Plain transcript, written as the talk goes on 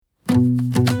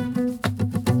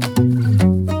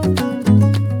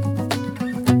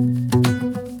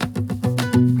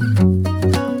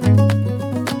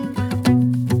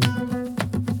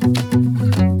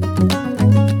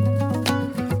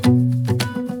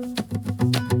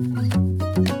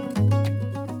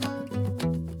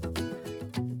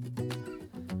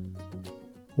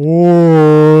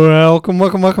Oh,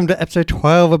 welcome to episode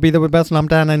 12 of Be There With Belson. I'm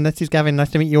Dan and this is Gavin.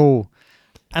 Nice to meet you all.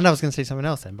 And I was going to say something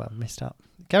else then, but I messed up.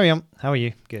 Carry on. How are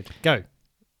you? Good. Go.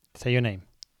 Say your name.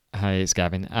 Hi, it's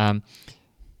Gavin.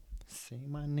 Say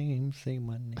my name.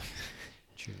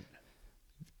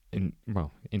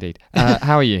 Indeed.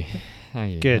 How are you?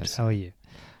 Good. How are you?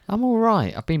 I'm all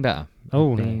right. I've been better.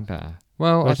 Oh, better.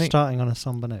 Well, we're I think starting on a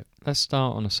somber note. let's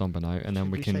start on a somber note, and then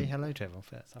Should we can say hello to everyone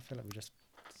first. I feel like we're just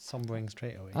sombering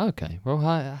straight away. Okay. Well,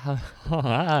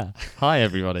 hi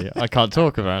everybody. I can't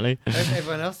talk apparently. I hope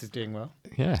everyone else is doing well.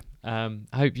 Yeah. I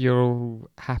hope you're all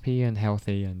happy and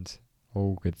healthy and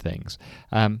all good things.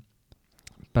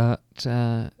 But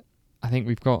I think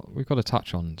we've got to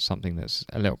touch on something that's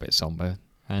a little bit somber,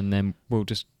 and then we'll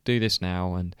just do this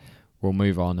now, and we'll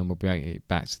move on, and we'll be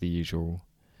back to the usual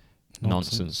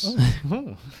nonsense.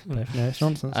 No, it's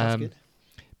nonsense. That's good.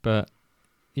 But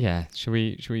yeah, should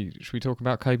we talk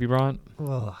about Kobe Bryant?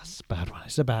 Oh, it's a bad one.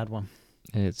 It's a bad one.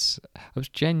 I was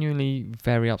genuinely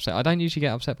very upset. I don't usually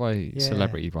get upset by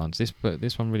celebrity ones. But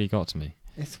this one really got to me.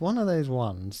 It's one of those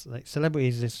ones, like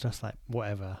celebrities is just like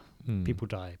whatever, people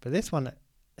die. But this one,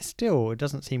 still, it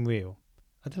doesn't seem real.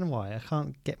 I don't know why. I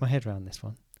can't get my head around this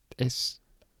one. I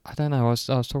don't know. I was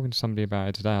talking to somebody about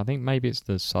it today. I think maybe it's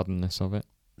the suddenness of it.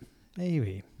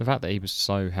 Maybe. The fact that he was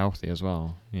so healthy as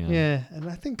well. Yeah, and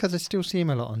I think because I still see him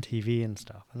a lot on TV and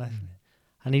stuff.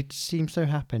 And he seems so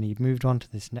happy. He'd moved on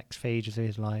to this next phase of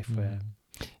his life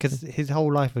because his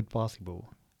whole life was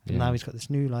basketball. And now he's got this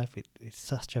new life. It's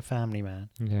such a family man.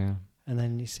 Yeah. And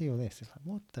then you see all this. It's like,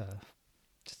 what the?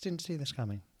 Just didn't see this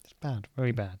coming. It's bad.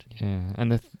 Very bad. Yeah.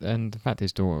 And the fact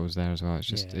his daughter was there as well. It's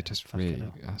just really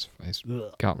it's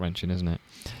gut wrenching, isn't it?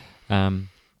 And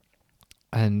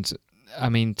I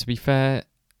mean, to be fair,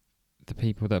 the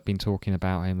people that have been talking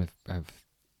about him have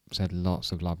said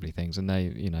lots of lovely things, and they,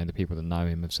 the people that know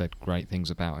him have said great things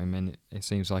about him, and it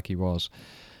seems like he was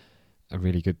a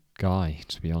really good guy,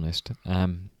 to be honest.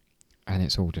 And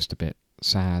it's all just a bit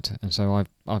sad, and so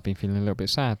I've been feeling a little bit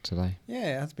sad today.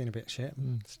 Yeah, it has been a bit shit.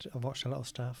 I've watched a lot of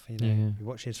stuff. You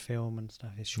watch his film and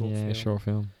stuff. His short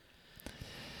film.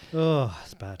 Oh,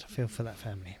 it's bad. I feel for that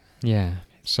family. Yeah.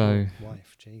 So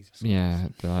wife, Jesus. Yeah,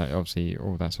 obviously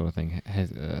all that sort of thing.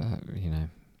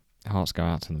 Hearts go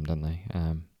out to them, don't they?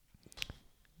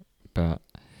 But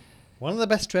one of the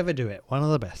best to ever do it. One of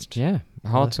the best. Yeah,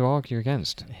 hard to argue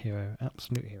against. Hero,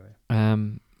 absolute hero.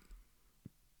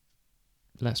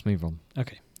 Let's move on.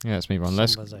 Okay. Yeah, let's move on.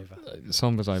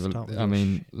 Somber's over. I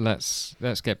mean, let's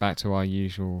get back to our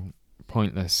usual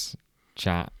pointless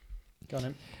chat. Go on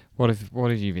then. What have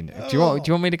you been doing? Do you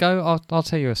want me to go? I'll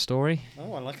tell you a story.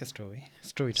 Oh, I like a story.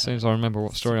 Story time. As soon as I remember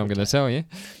what story I'm going to tell you.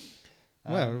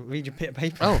 Well, read your bit of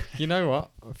paper. Oh, you know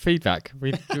what? Feedback.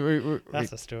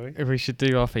 That's a story. We should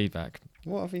do our feedback.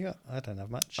 What have you got? I don't have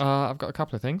much. I've got a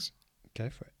couple of things. Go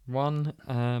for it.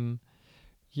 One,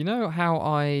 you know how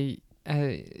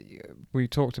we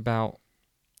talked about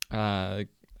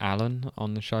Alan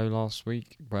on the show last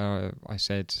week, where I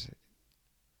said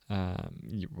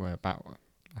about.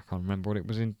 I can't remember what it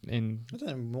was in. I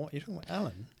don't know what you're talking about.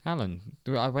 Alan.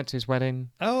 I went to his wedding.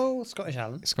 Oh, Scottish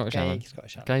Alan. Gay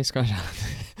Scottish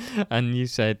Alan. And you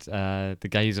said the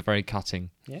gays are very cutting.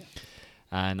 Yeah.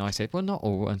 And I said, well, not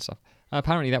all and stuff.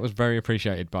 Apparently that was very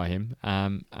appreciated by him.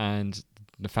 And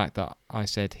the fact that I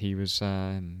said he was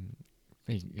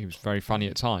he was very funny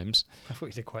at times. I thought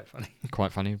you said quite funny.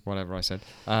 Quite funny, whatever I said.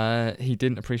 He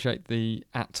didn't appreciate the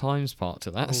at times part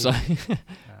to that. Ooh. So. Wow.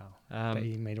 But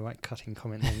he made a right cutting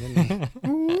comment then, didn't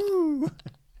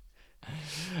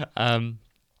he?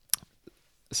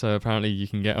 So apparently you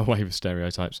can get away with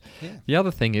stereotypes. Yeah. The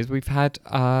other thing is we've had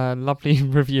a lovely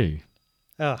review.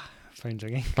 Oh, phone's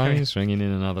ringing. Phone's ringing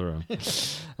in another room.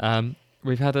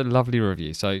 We've had a lovely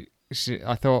review. So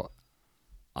I thought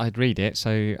I'd read it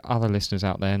so other listeners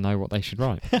out there know what they should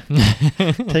write.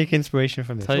 Take inspiration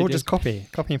from this. Or just copy and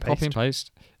paste. Copy and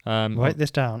paste. Write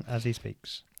this down as he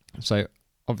speaks. So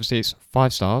obviously it's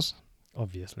 5 stars.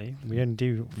 Obviously. We only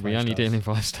do 5 We only deal in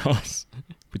 5 stars.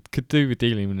 We could do with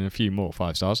dealing in a few more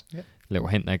 5 stars. Yep. Little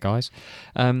hint there, guys.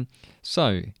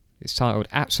 So it's titled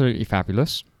Absolutely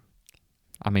Fabulous.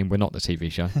 I mean, we're not the TV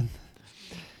show.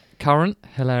 Current,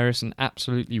 hilarious, and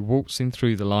absolutely waltzing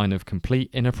through the line of complete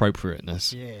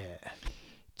inappropriateness. Yeah.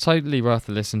 Totally worth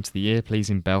a listen to the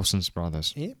ear-pleasing Belson's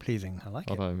Brothers. Ear-pleasing, I like it.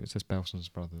 Although it says Belson's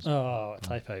Brothers. Oh,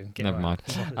 typo. Never mind.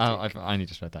 I've only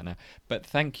just read that now. But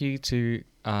thank you to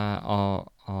our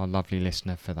lovely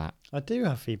listener for that. I do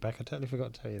have feedback. I totally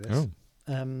forgot to tell you this.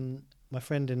 Oh. My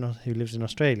friend who lives in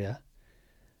Australia,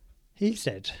 he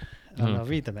said, and I'll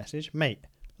read the message, mate,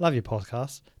 love your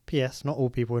podcast. P.S. Not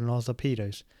all people in laws are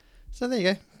pedos. So there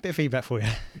you go. Bit of feedback for you.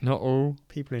 Not all.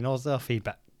 People in Oz are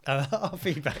feedback. Our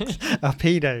feedbacks are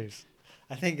pedos.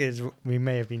 I think we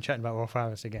may have been chatting about Rolf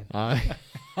Harris again.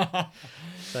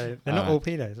 So they're not all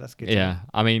pedos. That's good. Yeah,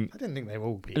 I mean, I didn't think they were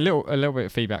all pedos. a little bit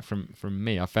of feedback from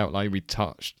me. I felt like we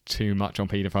touched too much on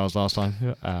paedophiles last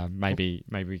time. Maybe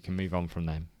we can move on from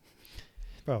them.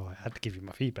 Well, I had to give you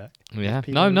my feedback. Yeah.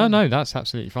 No. That's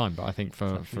absolutely fine. But I think for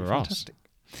us, fantastic.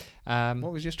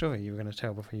 What was your story you were going to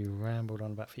tell before you rambled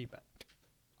on about feedback?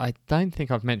 I don't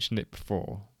think I've mentioned it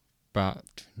before,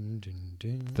 but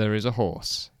there is a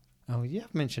horse. Oh, you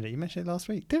have mentioned it. You mentioned it last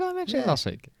week. Did I mention it last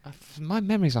week? My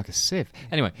memory's like a sieve.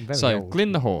 Anyway, Very so old.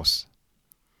 Glyn the horse.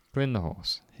 Glyn the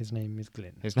horse. His name is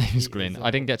Glyn. His name is He Glyn. is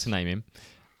I didn't get to name him.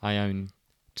 I own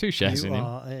 2 shares in him. You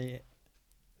are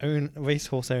a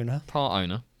racehorse owner. Part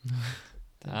owner.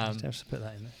 Just have to put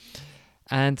that in there.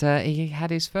 And he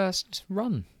had his first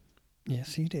run.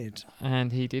 Yes, he did.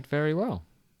 And he did very well.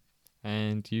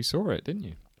 And you saw it, didn't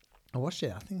you? I watched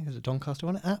it. I think it was at Doncaster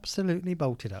one. It absolutely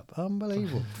bolted up.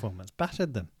 Unbelievable performance.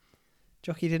 Battered them.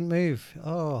 Jockey didn't move.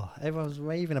 Oh, everyone's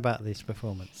raving about this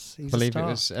performance. He's I believe a star.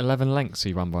 it was 11 lengths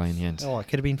he won by in the end. Oh, it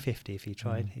could have been 50 if he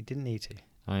tried. He didn't need to.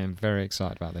 I am very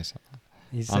excited about this.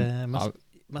 He's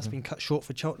must have been cut short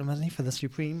for Cheltenham, hasn't he, for the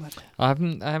Supreme? I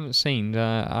haven't seen.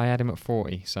 I had him at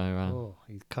 40, so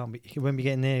he can't be. He won't be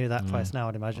getting near that price now,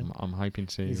 I'd imagine. I'm hoping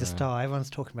to. He's a star. Everyone's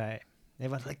talking about it.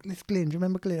 Everyone's like, "This Glyn. Do you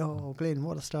remember Glyn? Oh, Glyn,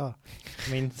 what a star!"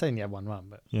 I mean, it's only had one run,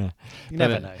 but yeah, you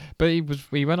never know. But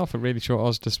he went off a really short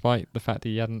odds despite the fact that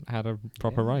he hadn't had a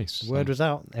proper race. Word was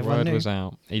out. Everyone knew. Was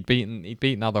out. He'd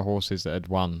beaten other horses that had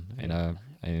won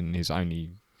in his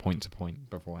only point to point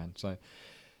beforehand. So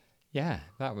yeah,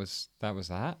 that was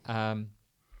that.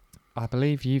 I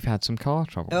believe you've had some car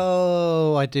trouble.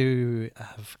 Oh, I do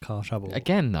have car trouble.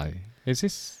 Again, though. Is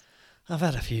this... I've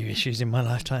had a few issues in my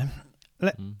lifetime.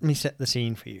 Let me set the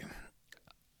scene for you.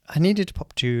 I needed to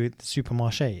pop to the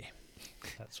supermarché.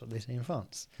 That's what they say in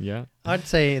France. Yeah. I'd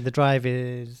say the drive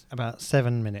is about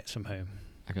 7 minutes from home.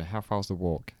 Okay, how far's the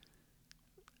walk?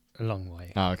 A long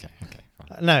way. Oh, okay,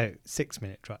 fine. No, 6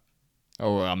 minute drive.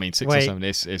 Oh, I mean, 6 or 7.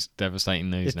 It's devastating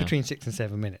news it's now. Between 6 and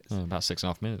 7 minutes. Oh, about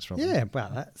 6.5 minutes, probably. Yeah,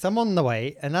 about that. So I'm on the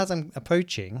way, and as I'm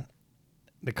approaching,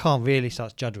 the car really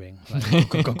starts juddering.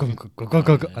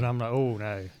 Like, and I'm like, oh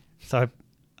no. So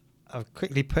I've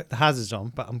quickly put the hazards on,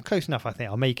 but I'm close enough, I think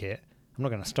I'll make it. I'm not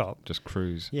going to stop. Just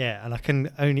cruise. Yeah, and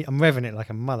I'm revving it like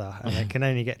a mother, and I can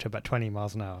only get to about 20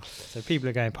 miles an hour. So people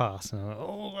are going past, and I'm like,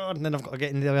 oh God, and then I've got to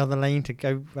get into the other lane to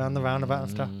go round the roundabout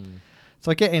and stuff. So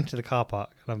I get into the car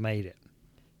park, and I've made it.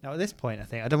 Now, at this point, I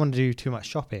think I don't want to do too much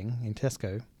shopping in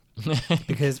Tesco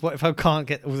because what if I can't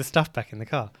get all the stuff back in the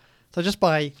car? So I just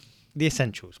buy the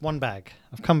essentials, 1 bag.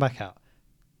 I've come back out.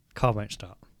 Car won't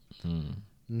start.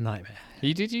 Nightmare.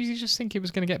 You just think it was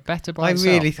going to get better by itself?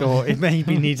 I really thought it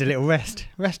maybe needs a little rest.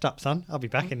 Rest up, son. I'll be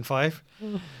back in 5.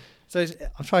 So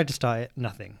I've tried to start it.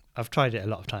 Nothing. I've tried it a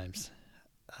lot of times.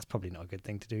 That's probably not a good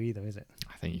thing to do either, is it?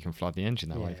 I think you can flood the engine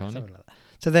that way, can't you? Like that.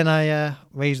 So then I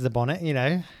raised the bonnet,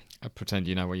 I pretend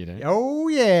you know what you're doing. Oh,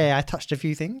 yeah. I touched a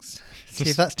few things. See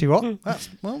if that's too hot.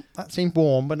 That seemed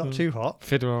warm, but not too hot.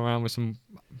 Fiddle around with some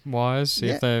wires, see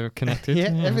if they're connected.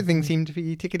 Everything seemed to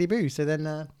be tickety-boo. So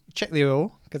then check the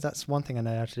oil, because that's one thing I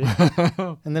know how to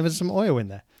do. And there was some oil in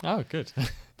there. Oh, good.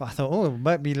 But I thought, it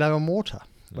might be low on water.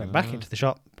 Went back into the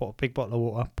shop, bought a big bottle of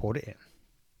water, poured it in.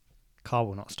 Car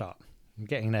will not start. I'm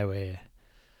getting nowhere here.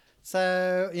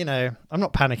 So, I'm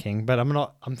not panicking, but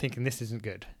I'm thinking this isn't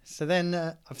good. So then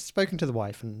I've spoken to the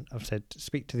wife and I've said,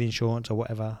 speak to the insurance or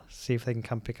whatever, see if they can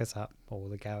come pick us up or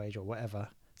the garage or whatever.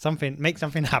 Make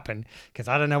something happen, because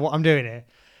I don't know what I'm doing here.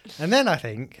 And then I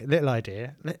think, little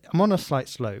idea, I'm on a slight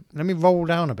slope. Let me roll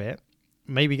down a bit,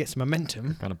 maybe get some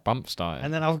momentum. Kind of bump style.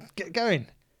 And then I'll get going.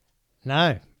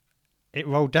 No, it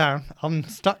rolled down. I'm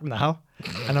stuck now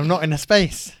and I'm not in a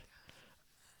space.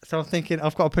 So I'm thinking,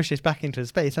 I've got to push this back into the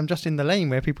space. I'm just in the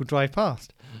lane where people drive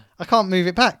past. I can't move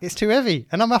it back. It's too heavy.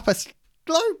 And I'm up a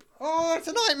slope. Oh, it's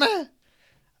a nightmare.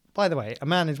 By the way, a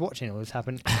man is watching all this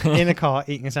happen in a car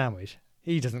eating a sandwich.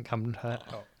 He doesn't come hurt.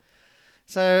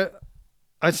 So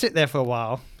I'd sit there for a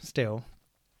while still.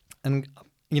 And,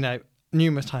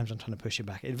 numerous times I'm trying to push it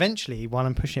back. Eventually, while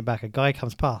I'm pushing it back, a guy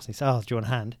comes past. He says, do you want a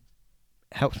hand?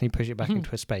 Helps me push it back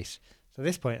into a space. So at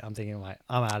this point, I'm thinking, right,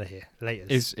 I'm out of here. Later.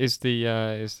 Is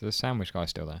the sandwich guy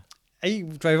still there? He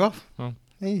drove off. Oh.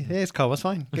 His car was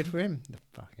fine. Good for him.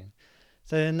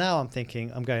 So now I'm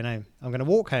thinking, I'm going home. I'm going to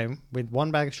walk home with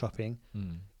 1 bag of shopping,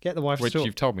 get the wife Which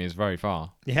you've told me is very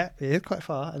far. Yeah, it is quite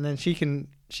far. And then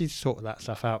she's sorted that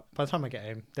stuff out. By the time I get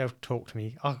home, they'll talk to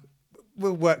me.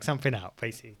 We'll work something out,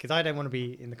 basically, because I don't want to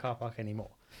be in the car park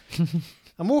anymore.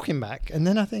 I'm walking back, and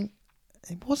then I think,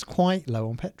 it was quite low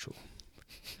on petrol.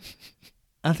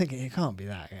 I'm thinking, it can't be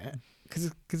that, yeah?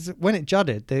 Because when it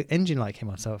judded, the engine light came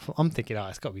on, so I'm thinking,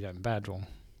 it's got to be going bad wrong.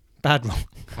 Bad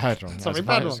wrong. Sorry,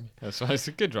 bad wrong. That's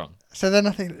a good wrong. So then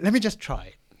I think, let me just try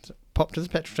it. So pop to the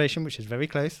petrol station, which is very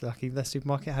close. Lucky the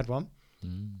supermarket had one.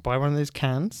 Buy one of those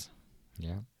cans.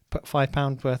 Yeah. Put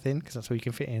 £5 worth in, because that's all you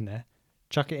can fit in there.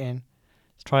 Chuck it in.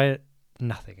 Let's try it.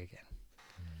 Nothing again.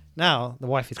 Now, the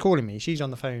wife is calling me. She's on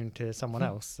the phone to someone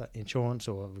else, insurance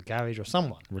or the garage or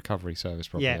someone. Recovery service,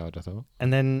 probably, Yeah. I'd have thought.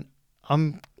 And then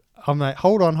I'm like,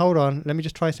 hold on. Let me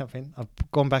just try something. I've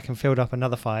gone back and filled up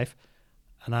another 5.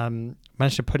 And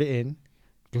managed to put it in.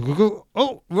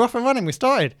 Oh, we're off and running. We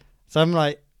started. So I'm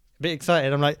like a bit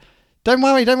excited. I'm like, don't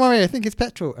worry. I think it's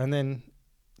petrol. And then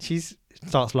she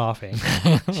starts laughing.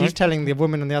 She's telling the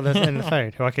woman on the other end of the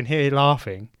phone, who I can hear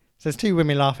laughing. So there's 2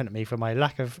 women laughing at me for my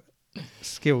lack of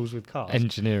skills with cars.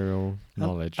 Engineering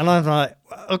knowledge. And I'm like,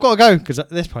 I've got to go. Because at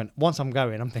this point, once I'm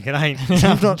going, I'm thinking, I'm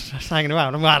not just hanging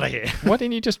around. I'm out of here. Why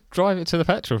didn't you just drive it to the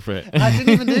petrol fit? I didn't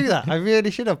even do that. I really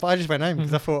should have, but I just went home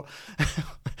because I thought,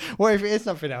 what if it is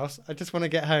something else? I just want to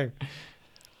get home.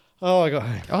 Oh, I got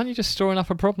home. Aren't you just storing up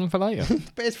a problem for later?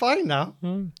 But it's fine now.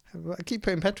 I keep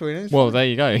putting petrol in it. Well, there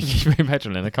you go. You keep putting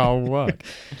petrol in, the car will work.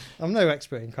 I'm no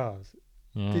expert in cars.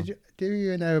 Yeah. Do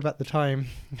you know about the time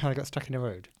I got stuck in the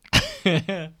road?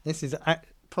 This is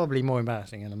probably more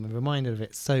embarrassing, and I'm reminded of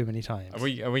it so many times.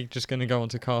 Are we just going to go on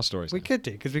to car stories? We could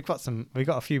do, because we've got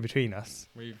a few between us.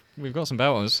 We've got some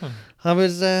belters. I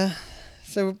was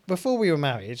so before we were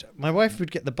married, my wife would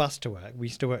get the bus to work. We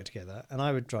used to work together, and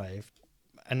I would drive,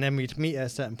 and then we'd meet at a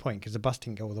certain point because the bus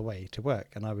didn't go all the way to work,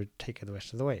 and I would take her the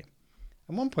rest of the way.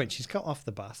 At one point, she's got off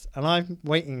the bus, and I'm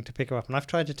waiting to pick her up, and I've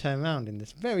tried to turn around in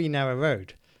this very narrow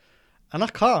road, and I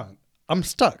can't. I'm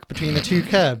stuck between the 2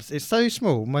 curbs. It's so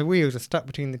small. My wheels are stuck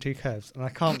between the 2 curbs, and I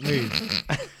can't move.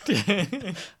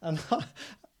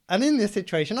 And in this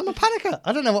situation, I'm a panicker.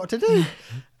 I don't know what to do.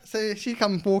 So she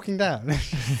comes walking down.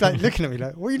 She's like looking at me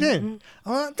like, what are you doing?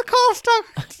 I'm like, the car's stuck.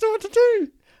 I don't know what to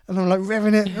do. And I'm like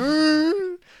revving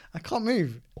it. I can't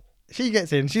move. She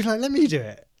gets in. She's like, let me do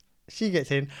it. She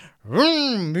gets in,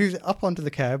 moves it up onto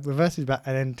the curb, reverses back,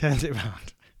 and then turns it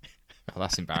around. Oh,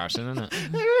 that's embarrassing, isn't it?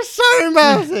 It was so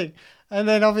embarrassing. And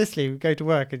then obviously we go to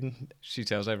work and She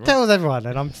tells everyone. tells everyone,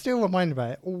 and I'm still reminded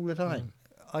about it all the time.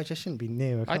 I just shouldn't be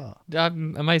near a car.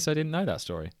 I'm amazed I didn't know that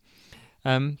story.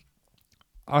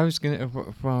 I was gonna.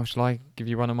 Well, shall I give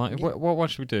you one of my? Yeah. What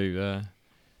should we do?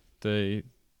 The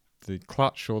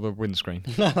clutch or the windscreen?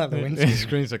 The windscreen.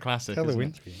 Windscreen's a classic. Tell the isn't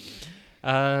it?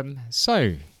 windscreen.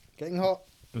 So, Getting hot.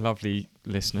 lovely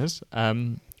listeners,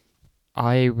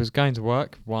 I was going to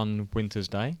work one winter's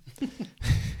day,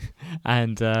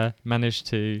 and managed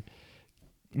to.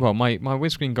 Well, my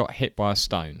windscreen got hit by a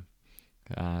stone.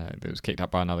 That was kicked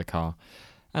up by another car,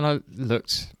 and I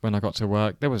looked when I got to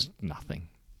work. There was nothing.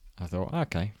 I thought,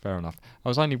 okay, fair enough. I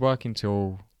was only working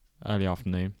till early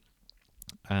afternoon,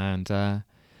 and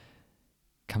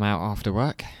come out after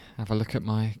work, have a look at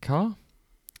my car.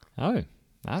 Oh,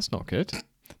 that's not good.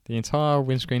 The entire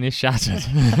windscreen is shattered.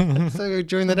 So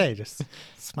during the day, just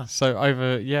smash. So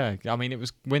I mean, it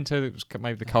was winter. It was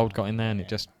maybe the cold got in there, and it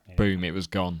just boom, it was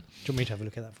gone. Do you want me to have a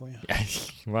look at that for you?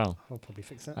 Well, I'll probably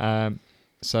fix that.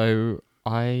 So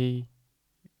I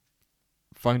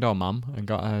phoned our mum and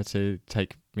got her to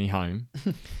take me home,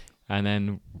 and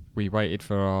then we waited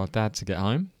for our dad to get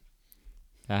home,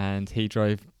 and he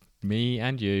drove me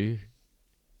and you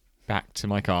back to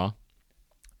my car,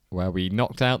 where we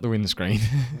knocked out the windscreen.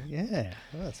 Yeah,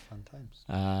 well, that's fun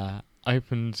times.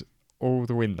 Opened all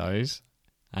the windows,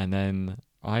 and then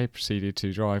I proceeded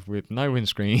to drive with no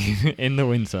windscreen in the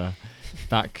winter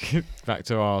back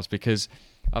to ours, because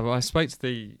I spoke to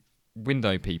the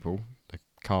window people, the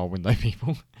car window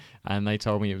people, and they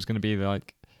told me it was going to be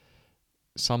like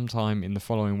sometime in the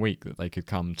following week that they could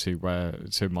come to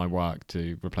my work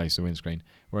to replace the windscreen.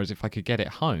 Whereas if I could get it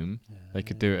home, they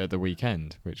could do it at the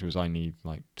weekend, which was only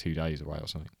like 2 days away or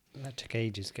something. That took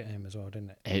ages to get home as well, didn't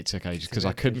it? It took ages because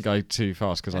I couldn't go too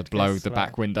fast because had I'd to go blow the slow.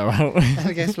 back window out. I had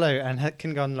to go slow and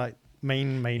couldn't go on like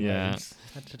main Yeah. roads.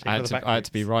 I had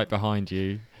to be right behind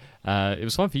you. It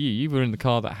was fine for you. You were in the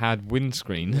car that had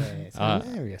windscreen. Yeah, it's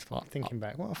hilarious. Thinking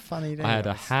back, what a funny day. I had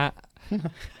a hat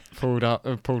pulled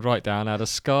right down. I had a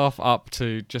scarf up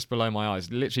to just below my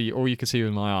eyes. Literally, all you could see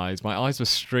was my eyes. My eyes were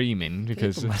streaming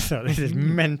because this is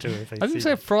mental. If they I think see it was a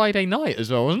that. Friday night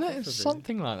as well, wasn't it? It's Possibly.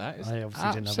 something like that. It's I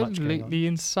obviously didn't have much going on. absolutely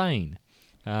insane.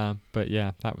 But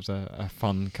yeah, that was a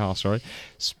fun car story.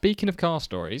 Speaking of car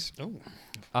stories,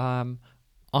 I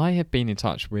have been in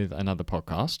touch with another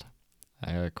podcast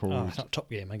called. It's not Top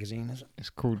Gear magazine, is it? It's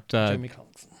called Jamie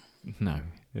Clarkson. No,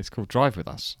 it's called Drive With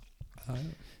Us. Oh.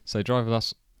 So Drive With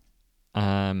Us,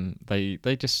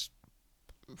 they just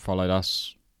followed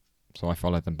us, so I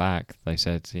followed them back. They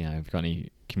said, have you got any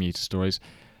commuter stories?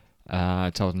 I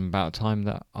told them about a time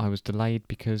that I was delayed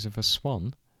because of a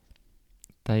swan.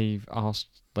 They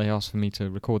asked for me to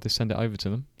record this, send it over to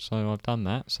them. So I've done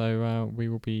that. So we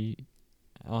will be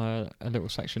a little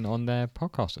section on their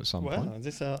podcast at some point. Wow, is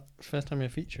this our first time you're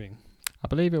featuring? I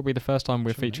believe it'll be the first time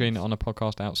we're featuring on a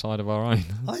podcast outside of our own.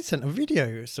 I sent a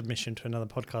video submission to another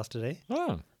podcast today.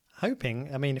 Oh. Hoping,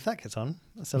 if that gets on,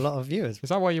 that's a lot of viewers. Is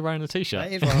that why you're wearing a t-shirt?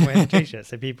 That is why I'm wearing a t-shirt.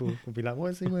 So people will be like, why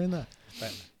is he wearing that?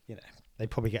 But, they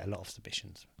probably get a lot of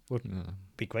submissions. Would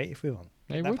be great if we won.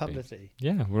 It that would publicity. Be.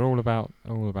 Yeah, we're all about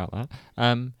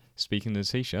that. Speaking of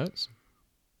t-shirts,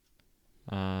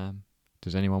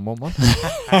 does anyone want one?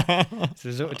 It's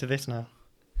resorted to this now.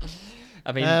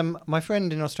 My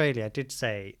friend in Australia did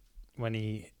say when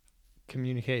he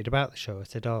communicated about the show, I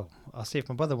said, I'll see if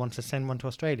my brother wants to send one to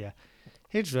Australia.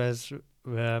 His was,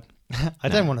 I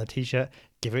don't want a t-shirt,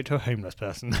 give it to a homeless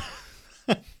person.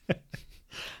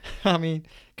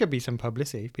 Could be some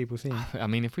publicity, people seeing.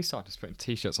 If we start just putting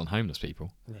t-shirts on homeless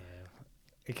people. Yeah.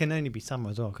 It can only be summer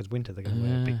as well, because winter they're going to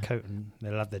wear a big coat and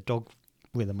they'll have their dog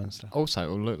with them and stuff. Also,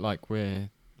 it'll look like we're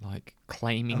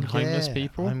claiming homeless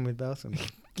people. I'm with Belson.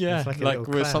 Yeah, like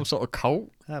we're some sort of cult.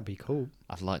 That'd be cool.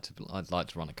 I'd like to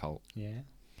run a cult. Yeah.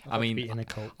 Be in a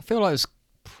cult. I feel like there's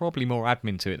probably more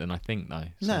admin to it than I think, though.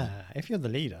 So. Nah, if you're the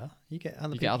leader, you get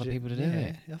other people to do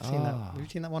it. I've seen that. Have you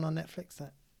seen that one on Netflix?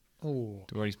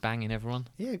 Where he's banging everyone.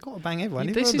 Yeah, got to bang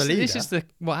everyone. This is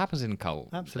what happens in a cult.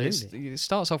 Absolutely. It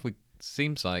starts off with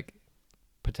seems like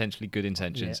potentially good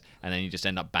intentions, and then you just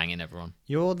end up banging everyone.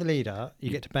 You're the leader.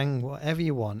 You get to bang whatever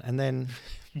you want, and then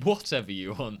whatever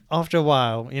you want. After a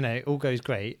while, it all goes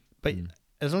great. But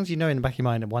as long as you know in the back of your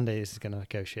mind that one day this is going to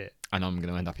go shit, and I'm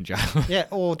going to end up in jail. Yeah,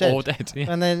 or dead. Or dead. Yeah.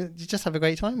 And then you just have a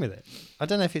great time with it. I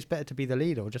don't know if it's better to be the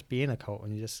leader or just be in a cult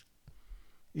and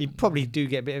you probably do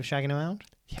get a bit of shagging around.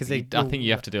 Because I think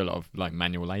you have to do a lot of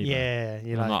manual labour. Yeah,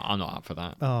 I'm not up for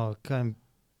that. Oh, go and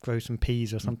grow some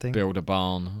peas or something. Build a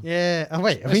barn. Yeah. Oh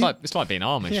wait, it's like being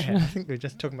Amish. Yeah, I think we're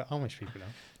just talking about Amish people now.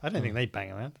 I don't think they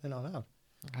bang around. They're not allowed.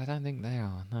 I don't think they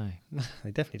are. No.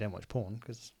 They definitely don't watch porn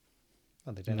because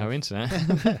they don't. No internet.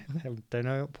 They don't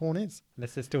know what porn is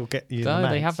unless they still get using the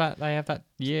mags. They have that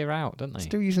year out, don't they?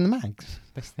 Still using the mags.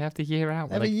 They have the year out.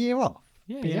 They have a year off.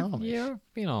 Yeah, Amish.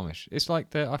 Being Amish. It's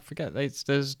like I forget. There's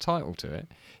a title to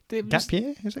it. Gap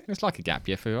year, is it? It's like a gap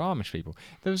year for Amish people.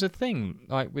 There was a thing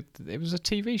it was a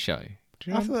TV show.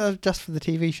 I thought that was just for the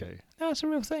TV show. No, it's a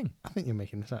real thing. I think you're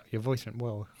making this up. Your voice went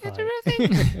well. It's a real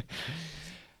thing.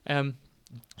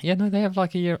 Yeah, no, they have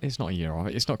like a year. It's not a year off.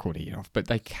 It's not called a year off, but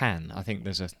they can. I think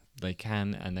they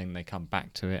can, and then they come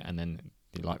back to it, and then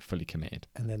you're fully committed.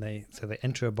 And then they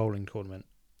enter a bowling tournament.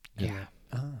 Yeah.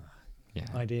 Yeah.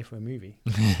 Idea for a movie.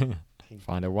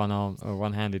 Find a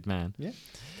one-handed man. Yeah.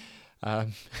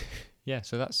 Yeah.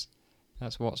 So that's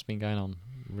what's been going on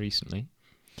recently.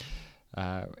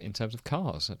 In terms of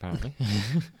cars, apparently.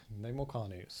 No more car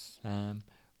news.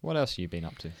 What else have you been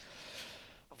up to?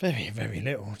 Very, very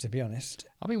little, to be honest.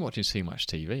 I've been watching too much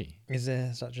TV. Is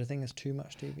there such a thing as too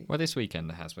much TV? Well, this weekend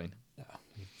there has been.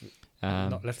 You've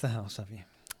not left the house, have you?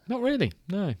 Not really,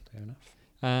 no. Fair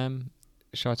enough.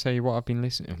 Shall I tell you what I've been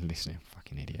listening?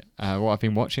 Fucking idiot. What I've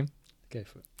been watching? Go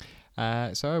for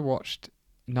it. So I watched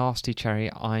Nasty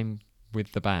Cherry, I'm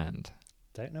with the Band.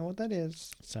 Don't know what that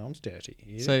is. Sounds dirty.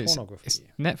 It's pornography. It's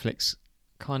Netflix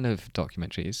kind of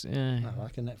documentary. It's I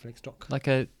like a Netflix doc. Like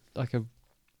a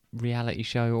reality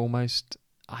show almost.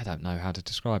 I don't know how to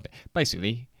describe it.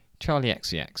 Basically, Charlie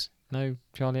XCX. No,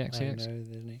 Charlie XCX? No,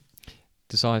 there's no.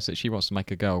 Decides that she wants to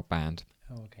make a girl band.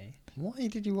 Oh, okay. Why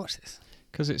did you watch this?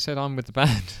 Because it said I'm with the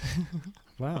band.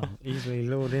 Wow, easily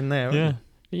lured in there. Yeah.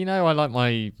 I like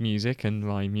my music and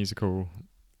my musical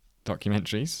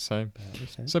documentaries.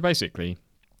 So basically,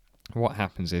 what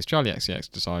happens is Charlie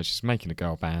XCX decides she's making a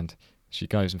girl band. She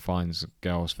goes and finds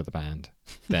girls for the band.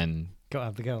 Then got to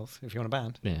have the girls if you want a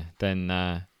band. Yeah. Then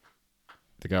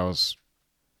the girls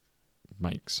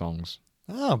make songs.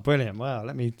 Oh, brilliant! Wow,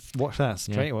 let me watch that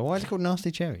straight away. Why is it called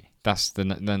Nasty Cherry? That's the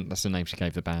name she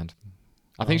gave the band.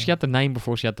 I think she had the name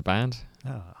before she had the band.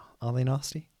 Oh, are they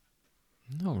nasty?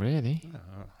 Not really.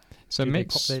 Oh. So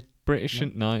mix British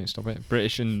and stop it.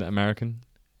 British and American,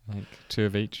 like two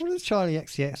of each. What does Charlie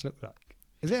XCX look like?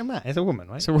 Is it a man? It's a woman,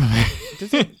 right? It's a woman.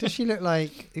 Does she look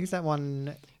like? Who's that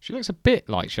one? She looks a bit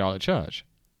like Charlotte Church.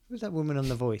 Who's that woman on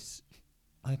The Voice?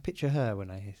 I picture her when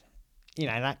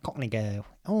that Cockney girl.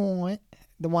 Oh,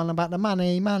 the one about the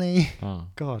money. Oh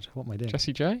God, what am I doing?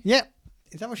 Jessie J? Yep.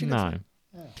 Is that what she looks like?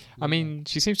 I mean,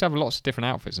 she seems to have lots of different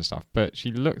outfits and stuff, but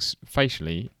she looks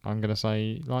facially, I'm going to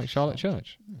say, like Charlotte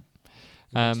Church. You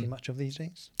don't see Um, much of these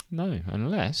days. No,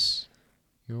 unless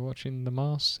you're watching The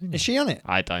Masked Singer. Is she on it?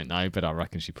 I don't know, but I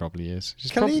reckon she probably is.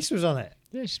 She's probably, Khalees was on it.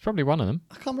 yeah, she's probably one of them.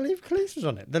 I can't believe Khalees was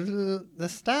on it. The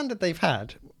standard they've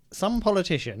had, some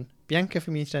politician, Bianca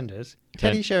from EastEnders,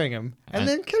 Teddy Yeah. Sheringham, and And-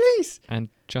 then Khalees. And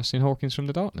Justin Hawkins from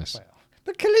The Darkness. Well,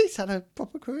 but Khalees had a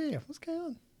proper career. What's going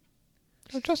on?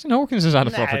 Oh, Justin Hawkins has had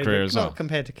a proper No, career but as not well.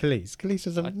 compared to Khalees. Khalees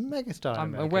was a I- megastar. I'm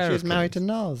in America. aware She was of married to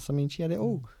Khalees. Nas. I mean, she had it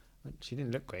all. But she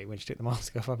didn't look great when she took the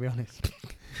mask off, I'll be honest.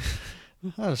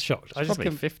 I was shocked. I She's just probably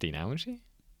couldn't... 50 now, isn't she?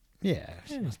 Yeah,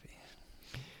 she Yeah. must be.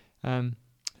 Um,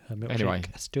 Her milkshake Anyway.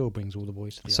 still brings all the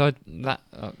boys to the so that...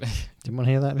 Didn't want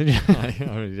to hear that, did you?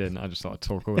 I really didn't. I just thought I'd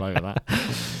talk all over that.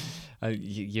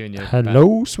 You and your...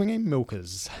 Hello, swinging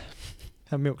milkers.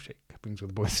 Her milkshake brings all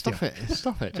the boys to Stop it.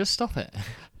 Stop it. Just stop it.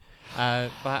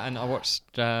 And I watched...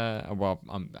 well,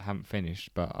 I haven't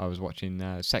finished, but I was watching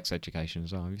Sex Education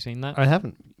as well. Have you seen that? I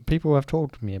haven't. People have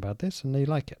told me about this and they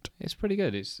like it. It's pretty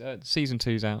good. It's season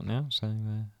 2's out now, so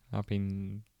I've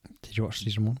been... Did you watch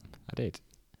season 1? I did.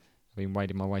 I've been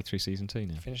wading my way through season 2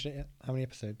 now. Finished it yet? How many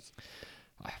episodes?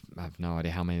 I have no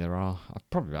idea how many there are. I'm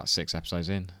probably about 6 episodes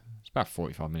in. It's about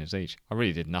 45 minutes each. I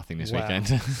really did nothing this Wow. weekend.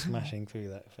 Smashing through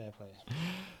that. Fair play.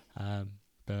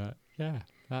 But yeah,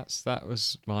 that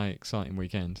was my exciting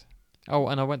weekend. Oh,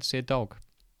 and I went to see a dog.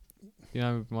 You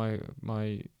know,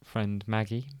 my friend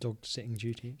Maggie. Dog sitting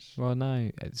duties. Well,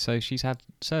 no. So she's had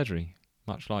surgery,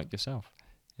 much like yourself.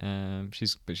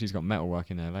 She's got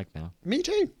metalwork in her leg now. Me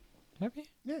too. Have you?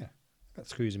 Yeah. Got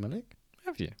screws in my leg.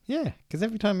 Have you? Yeah, because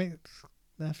every time they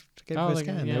have to go Oh, for a they-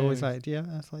 scan, yeah, they're always yeah. like, "Yeah."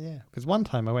 I was like, "Yeah." Because one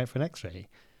time I went for an X-ray,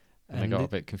 And they got a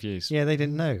bit confused. yeah, they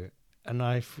didn't know, and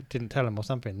I didn't tell them or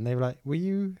something. And they were like, "Were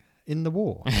you in the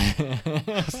war?"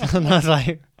 And I was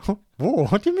like, "War?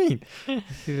 What do you mean?"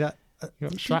 He was like, You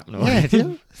got shrapnel. Yeah, do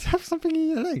you have something in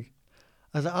your leg?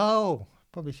 I was like, "Oh,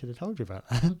 probably should have told you about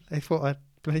that." They thought I'd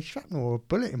bloody shrapnel or a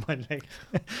bullet in my leg.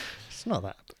 It's not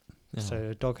that. Yeah.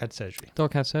 So, dog had surgery.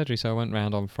 Dog had surgery, so I went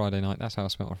round on Friday night. That's how I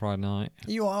spent my Friday night.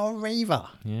 You are a raver.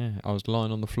 Yeah, I was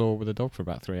lying on the floor with the dog for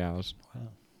about 3 hours. Wow.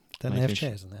 Don't they have Making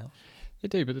chairs in the house? They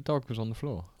do, but the dog was on the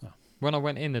floor. Oh. When I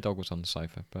went in, the dog was on the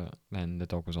sofa, but then the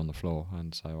dog was on the floor,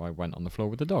 and so I went on the floor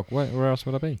with the dog. Where else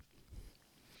would I be?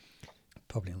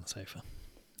 Probably on the sofa.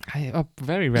 I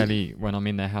very rarely, when I'm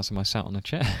in their house, am I sat on a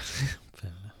chair.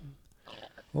 Fair enough.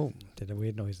 Oh, did a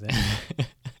weird noise there.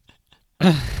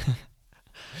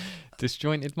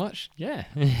 Disjointed much? Yeah.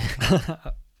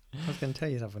 I was going to tell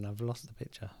you something. I've lost the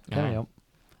picture. Carry on.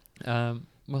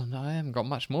 Well, no, I haven't got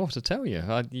much more to tell you.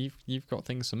 You've got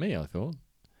things for me, I thought.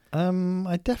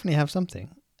 I definitely have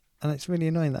something, and it's really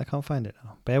annoying that I can't find it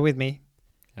now. Bear with me.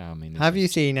 I mean, Have you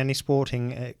seen any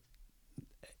sporting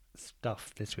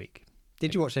stuff this week?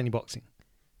 Did you watch any boxing?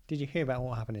 Did you hear about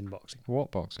what happened in boxing?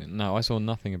 What boxing? No, I saw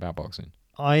nothing about boxing.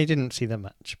 I didn't see the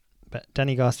match, but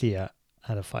Danny Garcia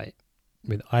had a fight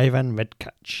with Ivan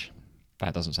Redkach.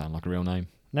 That doesn't sound like a real name.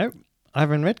 No,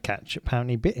 Ivan Redkach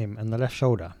apparently bit him on the left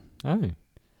shoulder. Oh.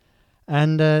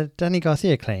 And Danny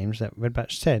Garcia claims that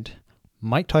Redkach said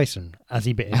Mike Tyson as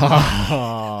he bit him.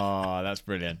 Oh, that's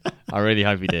brilliant. I really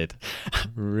hope he did.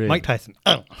 Really. Mike Tyson.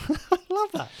 Oh, I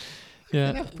love that.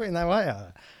 Yeah. Enough putting that right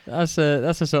out That's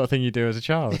the sort of thing you do as a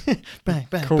child. there. Bang,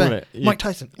 bang, Call bang. it. Mike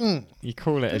Tyson. Mm. You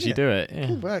call it as you Brilliant. do it. Yeah.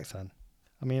 Good work, son.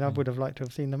 I mean, I would have liked to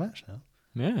have seen the match now.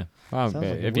 Yeah. Wow. Sounds like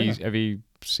a have winner. you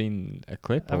seen a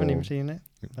clip? I haven't or even seen it.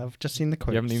 I've just seen the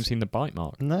quotes. You haven't even seen the bite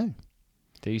mark. No.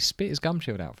 Did he spit his gum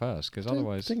shield out first? Because Don't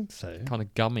otherwise, think so. kind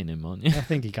of gumming him, aren't you? I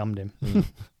think he gummed him. Mm.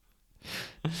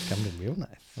 Gummed him real nice.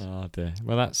 Oh dear.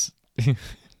 Well, that's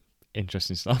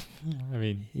interesting stuff. I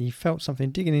mean, He felt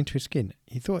something digging into his skin.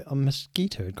 He thought a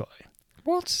mosquito had got him.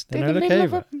 what? Then In I the look middle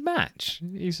over. of a match,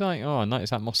 he's like, "Oh, I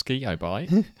noticed that mosquito bite."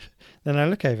 Then I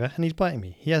look over and he's biting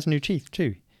me. He has new teeth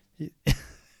too.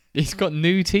 He's got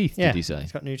new teeth. Yeah, Did he say?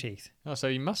 He's got new teeth. Oh, so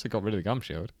he must have got rid of the gum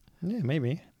shield. Yeah,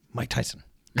 maybe. Mike Tyson.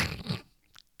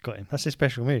 Got him. That's his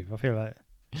special move. I feel like.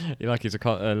 You like he's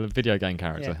a video game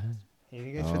character. Here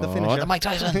he goes for the Oh, finisher. the Mike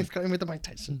Tyson. He's got him with the Mike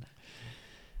Tyson.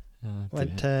 Oh,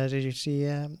 Went, dear. did you see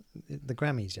the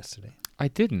Grammys yesterday? I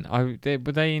didn't.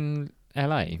 Were they in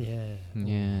LA? Yeah.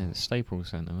 Yeah, the Staples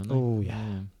Center. Weren't they? Oh,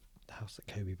 yeah. The house that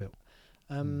Kobe built.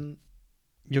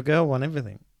 Your girl won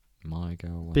everything. My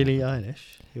girl. won. Billie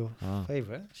Eilish, your Ah.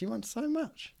 favourite. She won so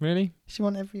much. Really? She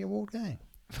won every award going.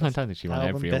 I don't think she won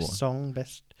Album, every best award. song,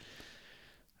 best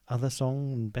other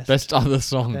song, and Best other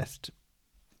song. best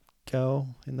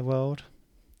girl in the world.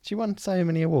 She won so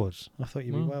many awards. I thought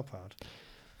you'd be Well. well proud.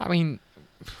 I mean,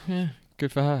 yeah,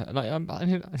 good for her. Like, I'm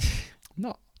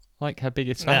not like her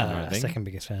biggest fan or anything? Second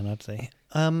biggest fan, I'd say.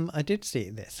 I did see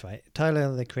this, right?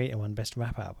 Tyler, the Creator, won Best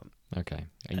Rap Album. Okay,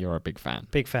 and you're a big fan.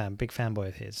 Big fanboy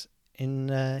of his.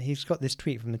 He's got this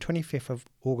tweet from the 25th of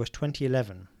August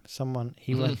 2011.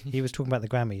 He was talking about the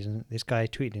Grammys, and this guy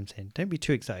tweeted him saying, "Don't be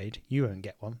too excited, you won't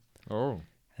get one." Oh.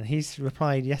 And he's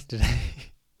replied yesterday,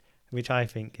 which I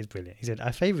think is brilliant. He said, "I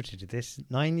favorited this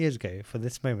 9 years ago for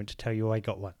this moment to tell you I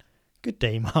got one. Good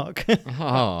day, Mark."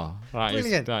 Oh,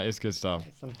 Brilliant. that is good stuff.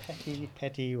 Some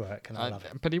petty work, and I love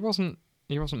it. But he wasn't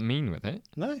mean with it.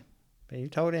 No, but you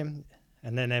told him,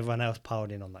 and then everyone else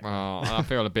piled in on that. Well, I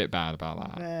feel a bit bad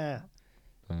about that. Yeah.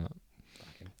 But,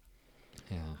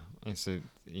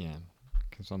 yeah,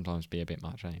 can sometimes be a bit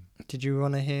much, eh? Did you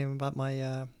want to hear about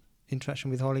my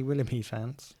interaction with Holly Willoughby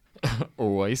fans?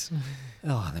 Always.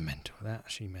 Oh, they're mental. They're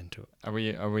actually mental. Are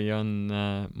we on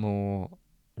more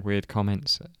weird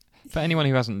comments? For anyone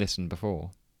who hasn't listened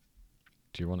before,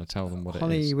 do you want to tell them what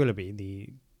Holly it is? Willoughby, the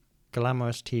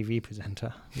glamorous TV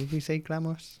presenter. Would we say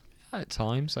glamorous? At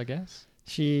times, I guess.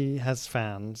 She has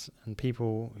fans and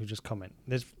people who just comment.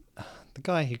 There's the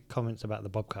guy who comments about the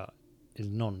Bobcat is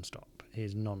non-stop.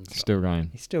 He's non-stop. Still going.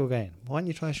 He's still going. Why don't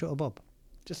you try a shot of Bob?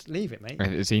 Just leave it, mate.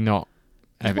 Is he not?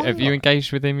 There's Have one you guy.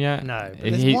 engaged with him yet? No. But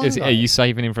there's one guy. Are you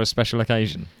saving him for a special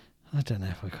occasion? I don't know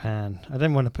if I can. I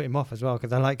don't want to put him off as well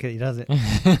because I like that he does it.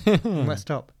 I might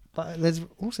stop. But there's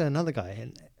also another guy,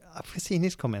 and I've seen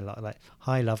his comment a lot, like,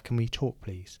 "Hi, love, can we talk,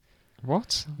 please?"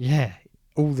 What? Yeah,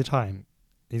 all the time.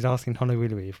 He's asking Holly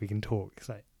Willoughby if we can talk. It's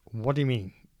like, what do you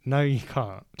mean? No, you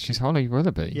can't. She's Holly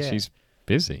Willoughby. Yeah. She's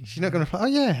busy. She's not going to reply, "Oh,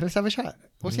 yeah, let's have a chat.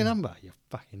 What's your number?" You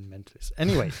fucking mentalist.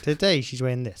 Anyway, today she's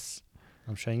wearing this.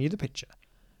 I'm showing you the picture.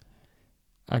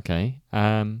 Okay.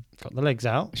 Got the legs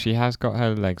out. She has got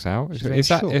her legs out. She's wearing Is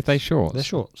that? shorts. Are they shorts? They're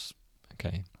shorts.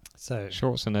 Okay. So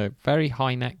Shorts and a very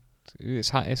high neck.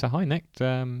 It's a high necked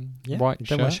yeah, white you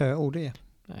shirt. don't wear a shirt at all, do you?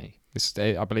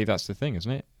 Hey, I believe that's the thing, isn't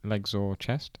it? Legs or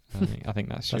chest. I think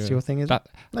that's That's your thing, is that,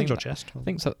 it? Legs or chest?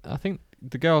 I think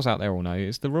the girls out there all know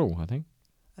it's the rule. I think.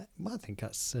 Well, I think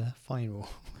that's fine rule.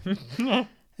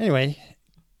 Anyway,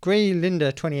 Grey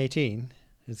Linda 2018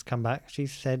 has come back. She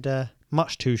said,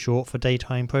 much too short for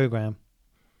daytime programme.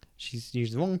 She's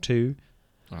used the wrong two.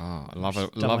 Oh, I love She's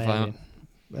it. done Love my that.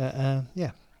 head in.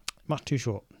 Yeah, much too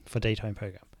short for daytime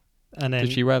programme. And then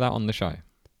Did she wear that on the show?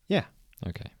 Yeah.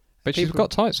 Okay. But she's People-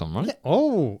 got tights on, right? Yeah.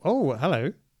 Oh,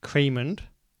 hello. Creamond,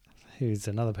 who's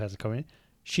another person commenting.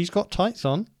 She's got tights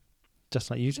on,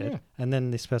 just like you said. Yeah. And then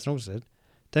this person also said,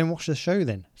 "Don't watch the show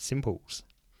then. Simples."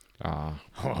 Ah.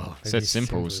 Oh, said those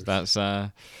simples. simples. That's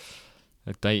a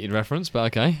dated reference, but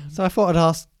okay. So I thought I'd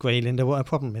ask Grey Linda what her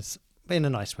problem is, but in a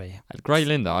nice way. Grey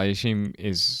Linda, I assume,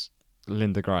 is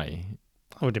Linda Grey,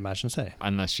 I would imagine so.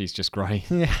 unless she's just grey.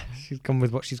 Yeah, she's gone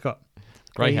with what she's got.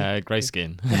 Grey Grey- hair, grey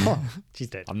skin. She's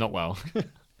dead. I'm not well.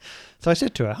 So I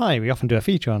said to her, "Hi, we often do a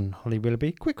feature on Holly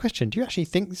Willoughby. Quick question, do you actually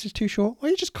think this is too short, or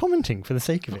are you just commenting for the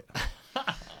sake of it?"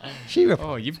 She replied,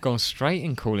 Oh, you've gone straight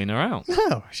in calling her out.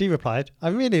 "No," she replied, "I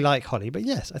really like Holly, but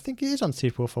yes, I think it is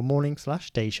unsuitable for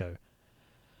morning/day show."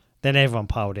 Then everyone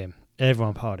piled in.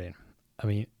 I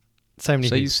mean, so many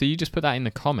people. So you just put that in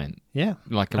the comment, Yeah.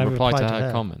 like a I reply to replied to her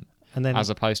her. comment, And then,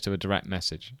 as opposed to a direct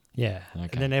message. yeah. Okay.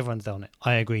 And then everyone's on it.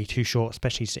 "I agree, too short,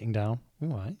 especially sitting down." All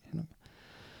right.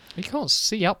 You can't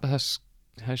see up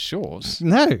her shorts.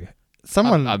 No.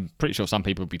 Someone I'm pretty sure some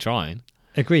people would be trying.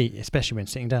 agree, especially when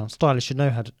sitting down. Stylists should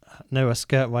know a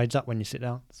skirt rides up when you sit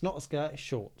down. It's not a skirt, it's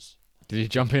shorts. Did you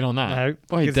jump in on that? No.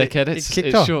 Boy, because dickhead, it it's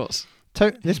kicked off. shorts.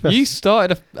 This person, You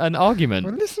started an argument.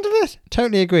 well, listen to this.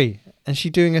 Totally agree. And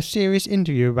she's doing a serious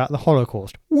interview about the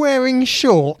Holocaust. Wearing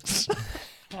shorts.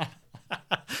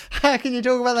 How can you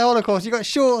talk about the Holocaust? You got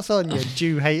shorts on, you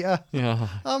Jew hater. Yeah.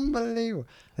 Unbelievable.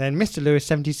 Then Mr. Lewis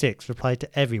 76 replied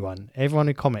to everyone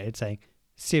who commented saying,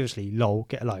 "Seriously, lol,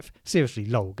 get a life. Seriously,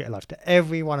 lol, get a life," to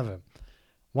every one of them.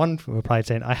 One replied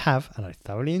saying, "I have, and I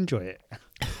thoroughly enjoy it."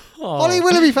 Holly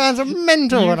Willoughby fans are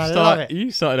mental, and I love it. You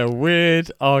started a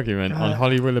weird argument on Uh,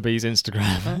 Holly Willoughby's I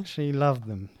Instagram. actually love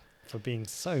them for being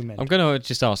so mental. I'm going to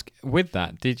just ask, with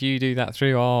that, did you do that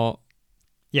through our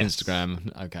Yes.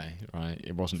 Instagram? Okay, right.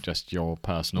 It wasn't just your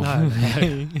personal. No,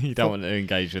 no. You don't want to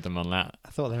engage with them on that. I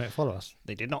thought they might follow us.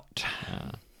 They did not.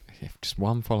 Just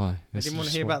one follow. I This didn't is want to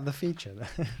just hear one- about the feature.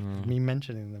 Mm. Me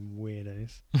mentioning them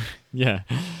weirdos. Yeah.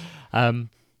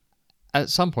 At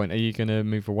some point, are you going to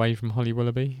move away from Holly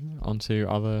Willoughby onto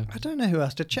other? I don't know who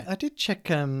else to check. I did check.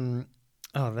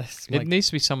 This. It needs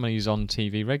to be someone who's on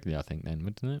TV regularly, I think. Then,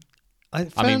 wouldn't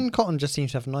it? Fern Cotton just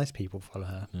seems to have nice people follow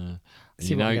her. Yeah.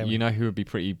 See what I'm going You with. know who would be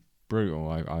pretty brutal,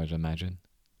 I would imagine.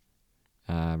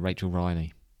 Rachel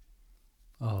Riley.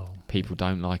 Oh, People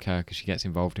don't like her because she gets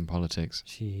involved in politics.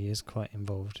 she is quite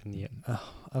involved in the.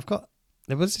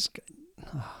 There was this.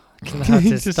 I don't know how to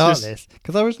Just- start just- this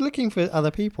because I was looking for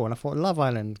other people and I thought Love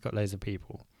Island's got loads of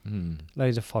people,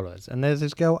 loads of followers, and there's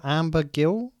this girl Amber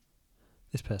Gill,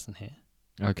 this person here,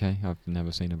 Okay, I've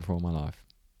never seen her before in my life.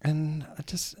 and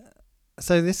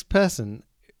so this person,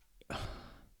 I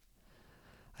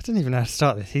don't even know how to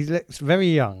start this. He looks very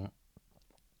young,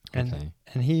 and Okay.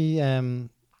 and he Is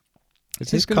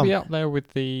his this going to be up there with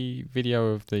the video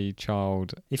of the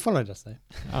child? he followed us though.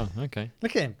 Oh, okay.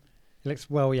 Look at him. He looks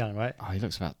well young, right? Oh, he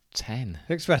looks about 10.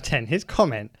 He looks about 10. His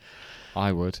comment,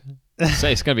 I would. So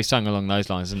it's going to be sung along those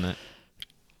lines, isn't it?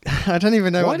 I don't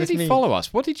even know Why what did this he means. follow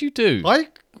us? What did you do? I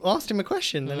asked him a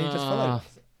question and he just followed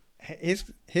us.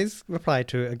 His reply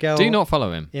to a girl Do not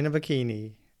follow him. in a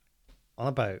bikini on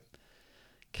a boat.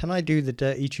 Can I do the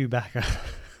dirty Chewbacca?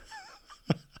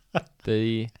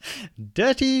 The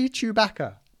Dirty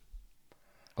Chewbacca.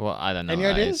 well, I don't know. Any what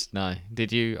that ideas? is. No.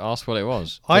 Did you ask what it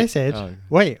was? I said, Oh.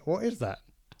 wait, what is that?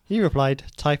 He replied,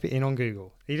 type it in on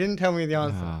Google. He didn't tell me the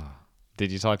answer. Ah.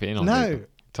 Did you type it in on No. Google?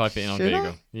 Type it in on Should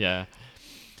Google. I? Yeah.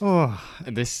 Oh,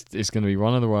 This is going to be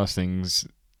one of the worst things.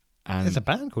 And there's a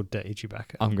band called Dirty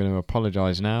Chewbacca. I'm going to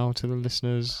apologise now to the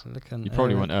listeners. Look on You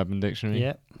probably Urban- want Urban Dictionary.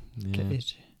 Yep. Yeah.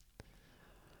 Get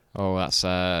Oh, that's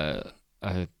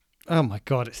Oh my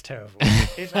god, it's terrible.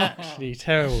 It's actually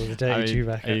terrible, the Dirty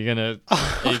Chewbacca.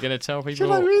 Are you gonna tell people?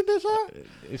 Should I read this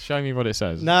out? Show me what it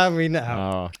says. No, read it out.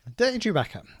 Oh, Dirty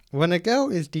Chewbacca. When a girl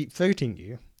is deep throating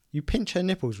you, you pinch her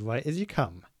nipples right as you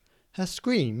come. Her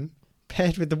scream,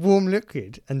 paired with the warm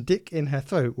liquid and dick in her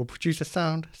throat, will produce a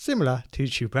sound similar to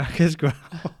Chewbacca's growl.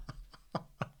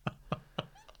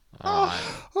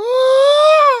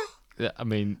 I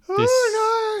mean,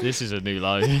 Oh, no. this is a new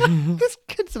low. This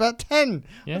kid's about 10.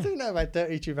 Yeah. What do you know about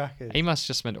Dirty Chewbacca? He must have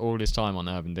just spent all his time on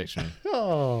Urban Dictionary.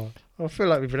 Oh, I feel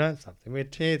like we've learned something. We're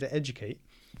here to educate.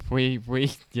 We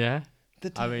yeah.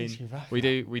 The I Dirty mean,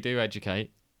 Chewbacca. we do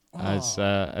educate as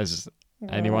Oh.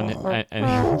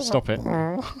 anyone. Stop it.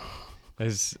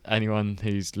 As anyone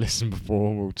who's listened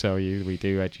before will tell you, we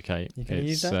do educate. You can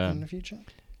use that in the future?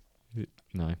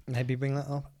 No. Maybe bring that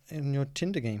up in your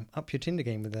Tinder game. Up your Tinder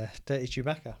game with the Dirty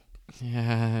Chewbacca.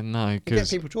 Yeah, no, You get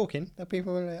because people talking. The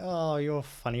people are like, oh, you're a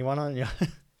funny one, aren't you?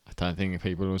 I don't think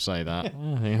people will say that. I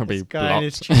think it'll be This guy and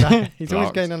his blocked. Chewbacca. He's always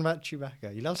Blocked. going on about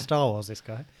Chewbacca. He loves Star Wars, this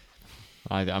guy.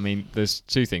 I mean, there's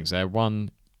two things there.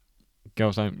 One,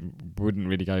 girls wouldn't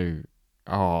really go,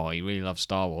 oh, he really loves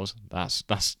Star Wars. That's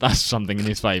something in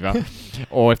his favour.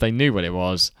 Or if they knew what it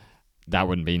was, that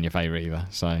wouldn't be in your favour either.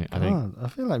 So I think, Oh, I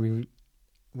feel like we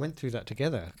went through that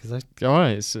together because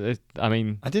I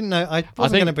mean, I didn't know. I wasn't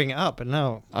think- going to bring it up, but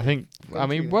now I think, Gone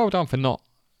through that. well done for not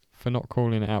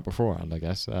calling it out beforehand, I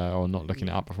guess, or not looking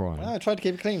it up beforehand. I tried to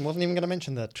keep it clean. Wasn't even going to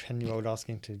mention the 10-year-old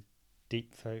asking to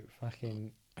deep throat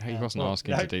fucking He wasn't well,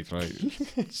 asking no. to deep throat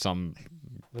some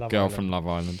Love girl Island. from Love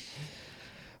Island.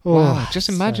 Oh, Wow, just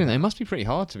imagine so- it must be pretty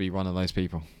hard to be one of those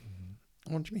people.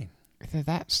 What do you mean?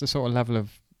 That's the sort of level of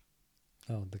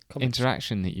Oh, the comments.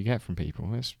 interaction that you get from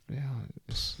people. It's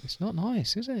not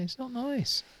nice, is it? It's not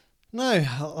nice. No,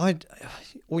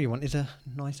 all you want is a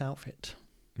nice outfit.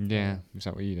 Yeah, is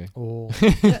that what you do? Or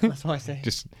yeah, that's what I say.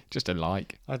 Just a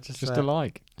like, I just just a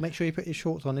like. make sure you put your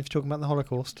shorts on if you're talking about the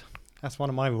Holocaust. That's one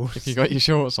of my rules. If you got your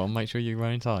shorts on, make sure you're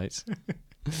wearing tights.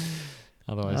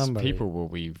 Otherwise, Unbelievable. people will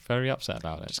be very upset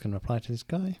about it. Just going to reply to this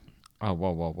guy. Oh,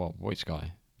 whoa, which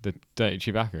guy? The Dirty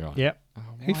Chewbacca guy. Yep. Oh,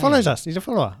 He why? follows us. He's a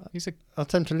follower. He's a I'll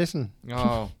tell him to listen.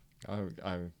 oh.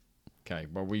 Okay.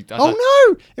 Well, Oh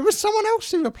no! It was someone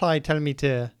else who replied telling me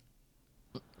to.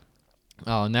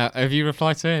 Oh, now have you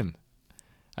replied to him?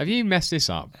 Have you messed this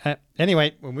up?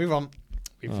 Anyway, we'll move on.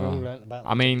 We've Oh. all learnt about.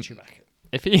 I mean- Chewbacca.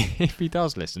 If he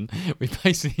does listen, we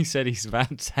basically said he's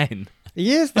about 10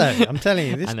 He is though. I'm telling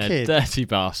you, this and a kid. dirty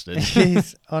bastard.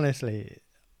 He's honestly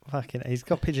fucking. He's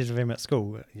got pictures of him at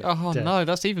school. Oh Dirt. no,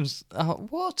 that's even.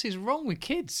 What is wrong with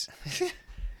kids? I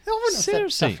wouldn't have said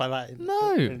Seriously? stuff like that.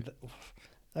 No.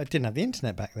 I didn't have the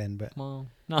internet back then, but Well,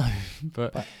 no,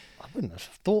 but I wouldn't have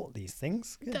thought these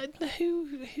things.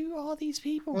 who are these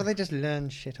people? Well, they just learn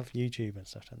shit off YouTube and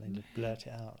stuff, and they just blurt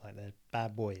it out like they're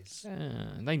bad boys.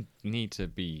 They need to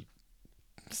be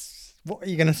What are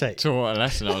you gonna say? taught a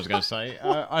lesson. I was going to say.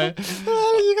 What the hell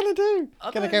are you gonna do?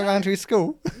 I Gonna don't go know. round to his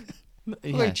school?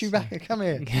 Yes. Wait, Chewbacca, come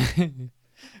here.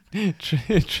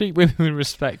 Treat women with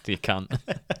respect, you cunt.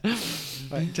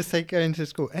 Right, just say go into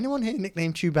school. Anyone here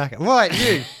nicknamed Chewbacca? Right,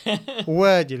 you.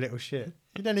 Word, you little shit.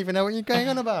 You don't even know what you're going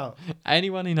on about.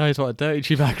 Anyone who knows what a dirty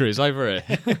Chewbacca is over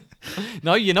here.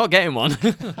 No, you're not getting one.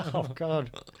 Oh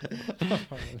God.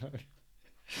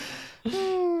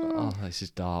 Oh, this is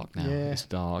dark now. Yeah. It's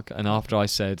dark. And after I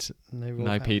said no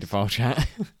paedophile chat,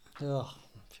 Ugh,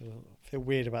 I feel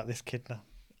weird about this kid now.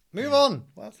 Move on.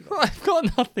 What else you got? I've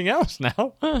got nothing else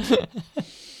now.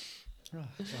 Oh,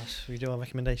 gosh, we do our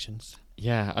recommendations.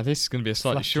 Yeah, this is going to be a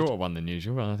slightly Flustered. shorter one than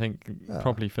usual, and I think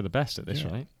probably for the best at this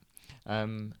Yeah. rate.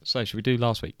 So, should we do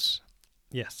last week's?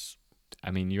 Yes.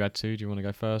 I mean, you had two. Do you want to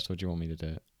go first, or do you want me to do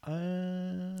it?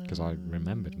 Because I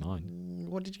remembered mine.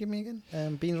 What did you give me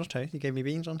again? Beans on toast. You gave me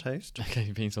beans on toast.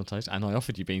 Okay, beans on toast, and I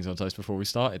offered you beans on toast before we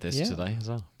started this Yeah. today as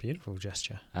well. Beautiful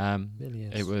gesture. Really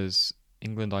is. It was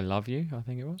England, I Love You. I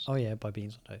think it was. Oh yeah, by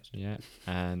Beans on Toast. Yeah,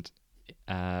 and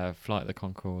Flight of the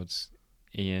Conchords,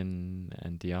 Ian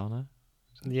and Diana.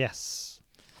 Yes.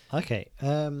 Okay.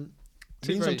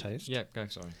 Beans on Toast. Yeah, go.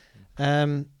 Sorry.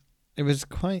 It was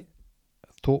quite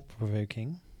thought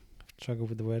provoking. Struggle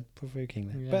with the word provoking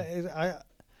there, Yeah. but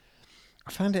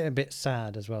I found it a bit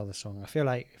sad as well. The song. I feel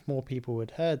like if more people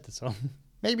had heard the song,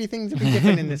 maybe things would be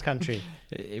different in this country.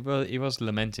 He was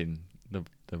lamenting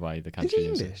the way the Is country he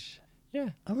is. English? Yeah.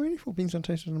 I really thought Beans on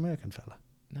Toast was an American fella.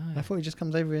 No. I thought he just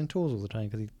comes over here and tours all the time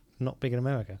because he's not big in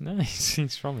America. No,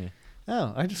 he's from here.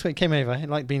 Oh, I just came over. I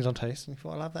like Beans on Toast and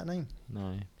thought I'll have that name.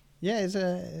 No. Yeah, it's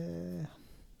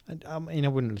I mean, I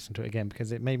wouldn't listen to it again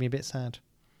because it made me a bit sad.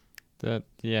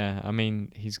 Yeah, I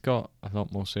mean, he's got a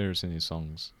lot more serious in his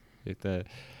songs. The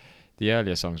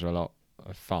earlier songs are a lot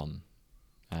of fun.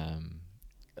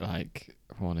 Like,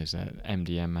 what is that?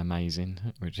 MDM Amazing,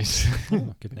 which is...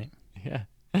 Oh, good name. Yeah,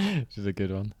 which is a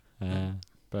good one.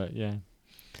 But, yeah.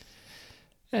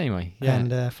 Anyway, yeah.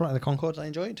 And Flight of the Conchords I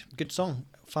enjoyed. Good song.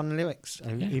 Fun lyrics.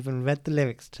 I Yeah. even read the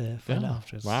lyrics to find out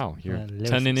afterwards. Wow, you're lyricist.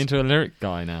 turning into a lyric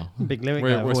guy now. Big lyric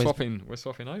guy. We're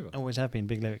swapping over. Always have been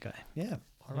big lyric guy. Yeah,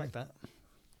 I like that.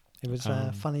 It was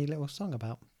a funny little song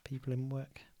about people in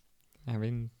work.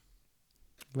 Having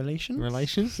Relations?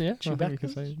 yeah. I think we can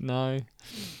Chewbacca's? say. No.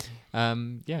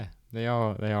 Yeah, they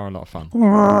are a lot of fun.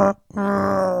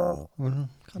 Well,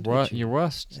 can't do it. Your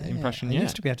worst Yeah, impression I yet.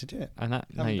 used to be able to do it. And that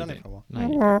I haven't you done did. it for a while.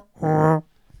 No,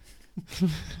 you did.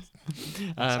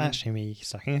 It's actually me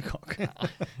sucking a cock.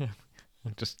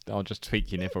 I'll just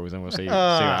tweak your nipples and we'll see what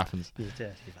happens. You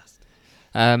dirty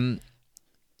bastard.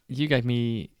 You gave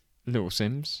me Little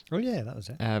Sims, Oh yeah, that was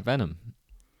it. Venom.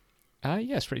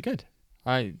 Yeah, it's pretty good.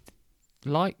 I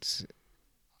liked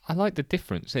the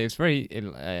difference. It's very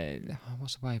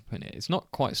what's the way of putting it? It's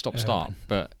not quite stop start, Urban.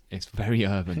 but it's very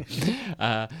urban.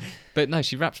 But no,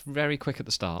 she raps very quick at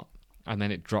the start, and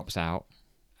then it drops out,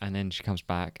 and then she comes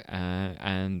back,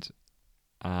 and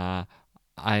I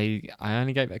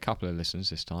only gave it a couple of listens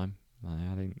this time. I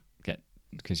didn't get,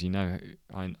 because I know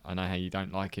how you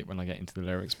don't like it when I get into the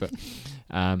lyrics, but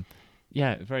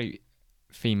yeah, very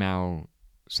female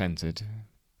centered.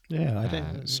 Yeah, I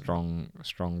don't.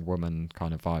 Strong woman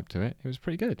kind of vibe to it. It was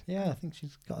pretty good. Yeah, I think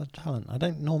she's got a talent. I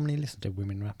don't normally listen to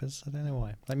women rappers. I don't know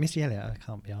why. Like Missy Elliott, I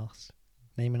can't be asked.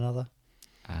 Name another.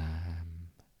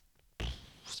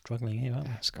 Struggling here, aren't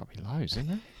we? It's got to be loads,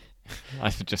 isn't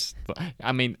it?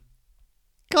 I mean,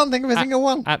 Can't think of a single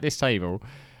one. at this table,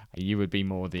 you would be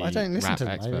more the I don't listen rap to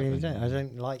them. I expert really than- don't. I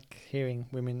don't like hearing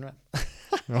women rap.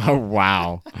 Oh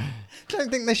wow! Don't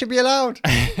think they should be allowed.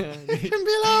 They shouldn't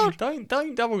be allowed.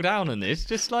 Don't double down on this.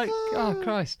 Just like oh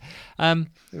Christ. They're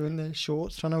in their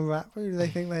shorts trying to rap. Who do they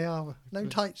think they are? No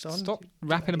tights on. Stop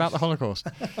rapping about the Holocaust.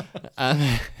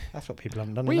 That's what people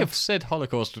haven't done. We have enough. said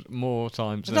Holocaust more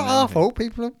times. It's than not our anything. fault.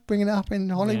 People are bringing it up in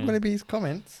Holly Yeah. Willoughby's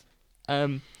comments.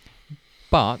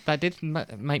 But that did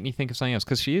make me think of something else,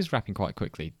 because she is rapping quite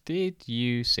quickly. Did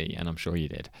you see, and I'm sure you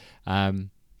did,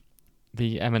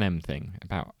 the Eminem thing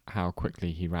about how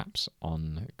quickly he raps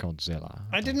on Godzilla?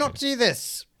 I did not see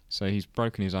this. So he's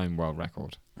broken his own world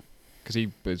record. Because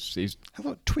he's... I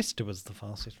thought Twister was the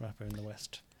fastest rapper in the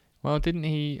West. Well, didn't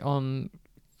he on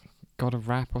God of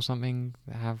Rap or something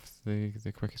have the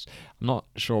quickest? I'm not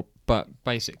sure, but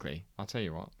basically, I'll tell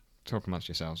you what. Talk amongst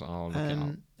yourselves. I'll look it up.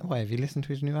 Why, have you listened to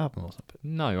his new album or something?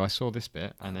 No, I saw this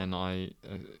bit, and then I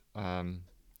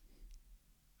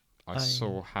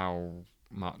saw how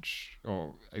much,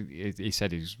 or he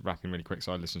said he was rapping really quick,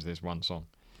 so I listened to this one song.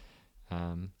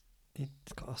 He's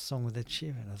got a song with Ed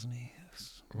Sheeran, hasn't he?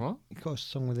 What? He's got a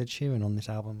song with Ed Sheeran on this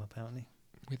album, apparently.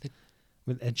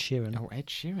 With Ed Sheeran. Oh, Ed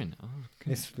Sheeran. Oh,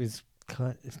 okay. It's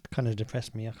kind of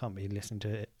depressed me. I can't be listening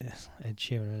to Ed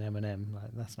Sheeran and Eminem.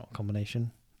 Like, that's not a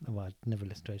combination. Well, I'd never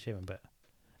listen to Ed Sheeran, but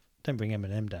don't bring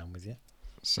Eminem down with you.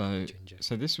 So Ginger.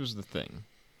 this was the thing.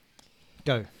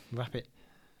 Go, rap it.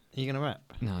 Are you going to rap?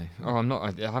 No. Oh, I'm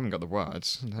not. I haven't got the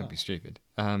words. Don't be stupid.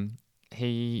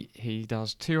 He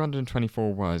does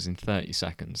 224 words in 30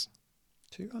 seconds.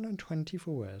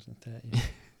 224 words and 30.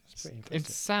 It's pretty impressive.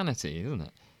 Insanity, isn't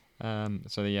it?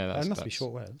 So yeah, It that's, must be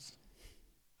short words.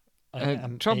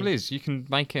 Trouble is, you can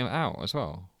make it out as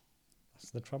well.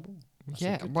 That's the trouble. That's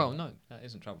Yeah, the good well, thing. no, that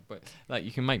isn't trouble. But like,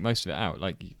 you can make most of it out.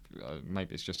 Like,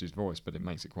 maybe it's just his voice, but it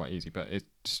makes it quite easy. But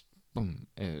it's boom.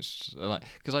 It's like,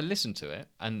 because I listened to it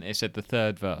and it said the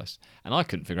third verse, and I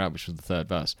couldn't figure out which was the third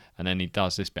verse. And then he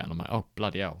does this bit, and I'm like, oh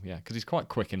bloody hell, yeah, because he's quite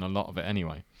quick in a lot of it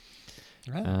anyway.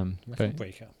 Right. But Record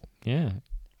breaker. yeah,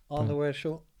 Are the words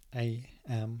short? I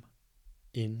am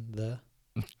in the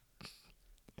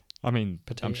I mean,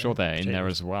 I'm sure they're in there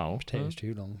potatoes. as well. potatoes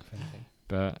too long. If anything.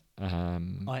 But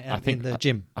I am think in the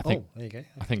gym. I think there you go.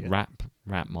 I think rap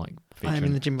might feature. I am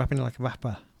in the gym rapping like a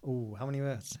rapper. Oh, how many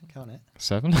words? Count it.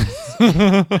 7.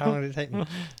 How long did it take me?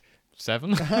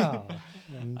 7. Oh,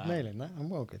 I'm nailing that. I'm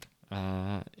well good.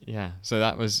 Yeah. So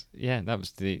that was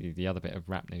the other bit of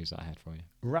rap news that I had for you.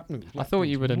 Rap news. I thought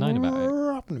you would have known about it,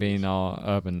 Rap news. being our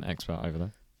urban expert over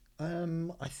there.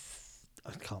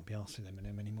 I can't be asked with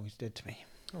Eminem anymore. He's dead to me.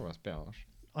 Oh, that's a bit harsh.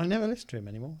 I never listen to him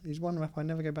anymore. He's one rapper I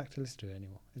never go back to listen to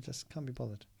anymore. I just can't be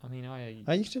bothered. I mean,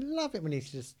 I used to love it when he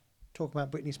used to just talk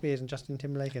about Britney Spears and Justin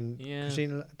Timberlake and Yeah.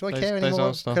 Christina. Do I Those- care those anymore?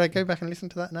 old stuff. Could I go back and listen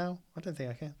to that now? I don't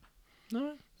think I can.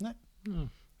 No. No. Hmm.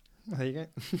 Well, there you go.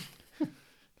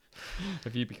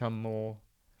 Have you become more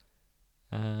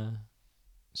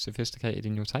sophisticated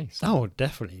in your taste? Oh,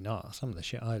 definitely not. Some of the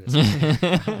shit I listen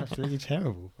to. Absolutely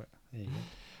terrible. But there you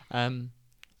go.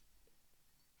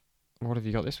 What have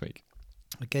you got this week?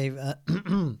 I gave a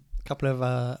couple of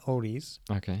oldies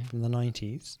Okay. from the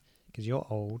 90s because you're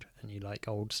old and you like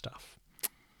old stuff.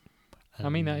 I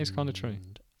mean, that is kinda true.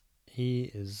 And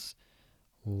he is.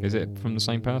 Is it from the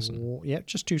same person? Yeah,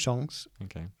 just 2 songs.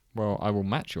 Okay. Well, I will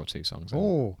match your 2 songs. then.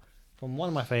 Oh, from one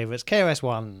of my favourites,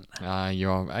 KRS-One.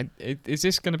 You are. Is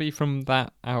this going to be from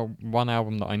that one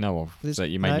album that I know of This- that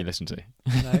you made no. me listen to?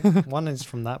 No, one is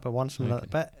from that, but one's from Okay. that.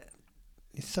 But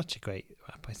he's such a great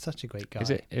rapper. He's such a great guy.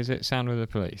 Is it Sound with the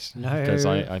Police? No. Because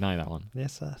I know that one.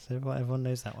 Yes, that's everyone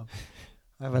knows that one.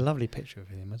 I have a lovely picture of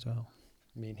him as well.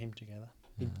 Me and him together.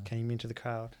 He came into the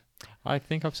crowd. I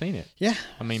think I've seen it. Yeah.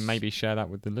 I mean, maybe share that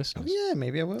with the Oh, listeners. yeah,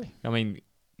 maybe I will. I mean,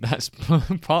 that's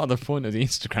part of the point of the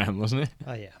Instagram, wasn't it?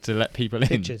 Oh, yeah. To let people in.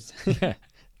 Pictures. Yeah.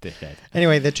 Dickhead.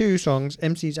 Anyway, the 2 songs,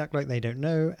 MCs Act Like They Don't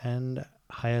Know and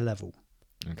Higher Level.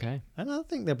 Okay. And I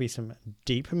think there'll be some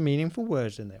deep and meaningful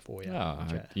words in there for you.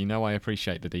 Yeah. which, You know, I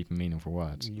appreciate the deep and meaningful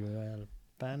words. you are a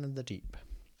fan of the deep.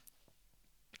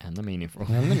 And the meaningful.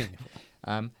 And the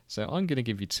meaningful. So I'm going to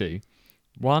give you 2.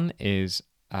 One is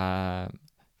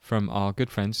from our good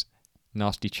friends,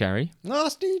 Nasty Cherry.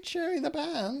 Nasty Cherry, the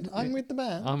band. I'm with the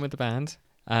band. I'm with the band.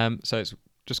 So it's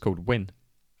just called Win.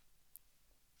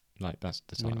 Like, that's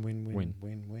the title. Win.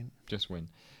 Just Win.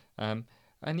 And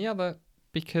the other,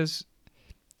 because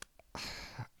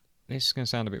this is going to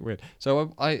sound a bit weird.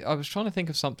 So I was trying to think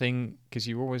of something, because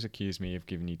you always accuse me of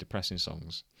giving you depressing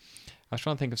songs. I was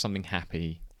trying to think of something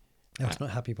happy. No, it's not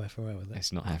Happy by Pharrell, is it?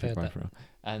 It's not I've Happy heard by that. Pharrell.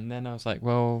 And then I was like,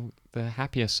 well, the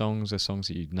happier songs are songs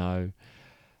that you'd know.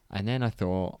 And then I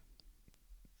thought,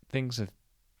 things have,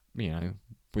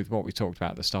 with what we talked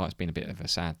about at the start, it's been a bit of a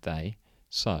sad day.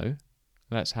 So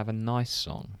let's have a nice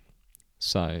song.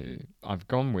 So I've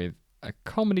gone with a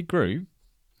comedy group,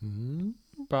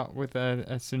 but with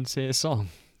a sincere song.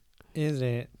 Is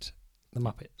it the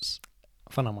Muppets?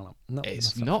 Phenomenal. No,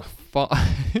 It's that's not far.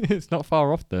 It's not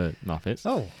far off the Muppets.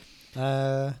 Oh.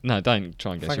 No, don't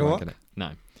try and guess. You Fraggle won't get it.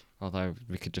 No. Although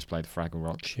we could just play the Fraggle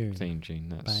Rock Tune. theme tune.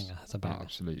 That's Banger. That's a banger.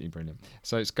 absolutely brilliant.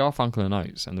 So it's Garfunkel and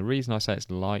Oates, and the reason I say it's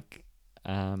like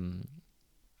the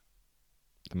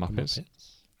Muppets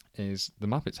is the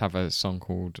Muppets have a song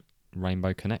called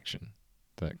Rainbow Connection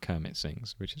that Kermit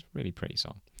sings, which is a really pretty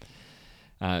song.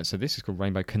 So this is called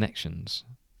Rainbow Connections,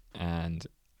 and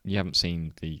you haven't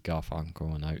seen the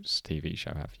Garfunkel and Oates TV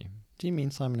show, have you? Do you mean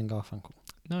Simon and Garfunkel?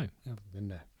 No. I haven't been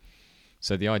there.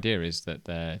 So the idea is that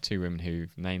they're 2 women who've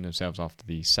named themselves after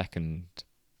the second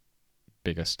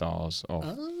bigger stars of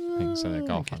things. So they're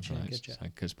Garfunkel and Oates.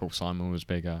 Because Paul Simon was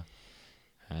bigger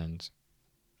and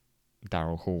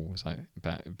Daryl Hall was like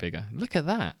bigger. Look at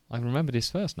that. I remembered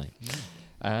his first name.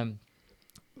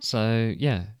 So,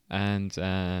 yeah. And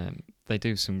they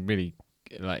do some really,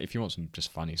 like, if you want some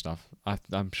just funny stuff,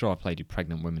 I'm sure I played you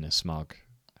Pregnant Women Are Smug.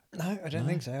 No, I don't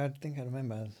think so. I think I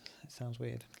remember. It sounds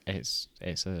weird. That's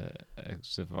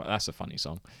a funny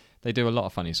song. They do a lot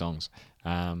of funny songs.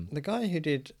 The guy who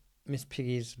did Miss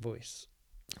Piggy's voice,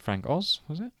 Frank Oz,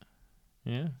 was it?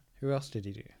 Yeah. who else did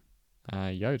he do?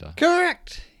 Yoda.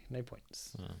 Correct! No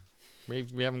points.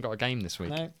 We haven't got a game this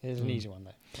week. No, here's an easy one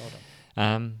though. Hold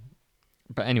on.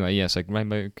 But anyway, yeah. So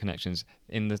Rainbow Connections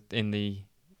in the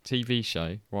TV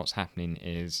show, what's happening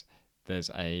is there's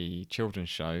a children's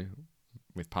show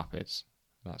with puppets.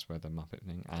 That's where the Muppet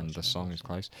thing and the song is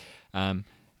close.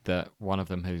 That one of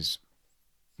them has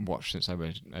watched since they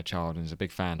were a child and is a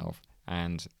big fan of.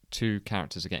 And 2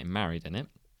 characters are getting married in it.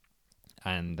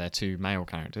 And they're 2 male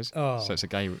characters. Oh. So it's a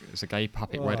gay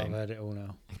puppet wedding. I've heard it all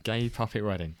now. Gay puppet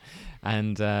wedding.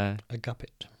 And a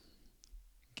guppet.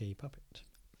 Gay puppet.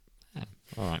 Yeah,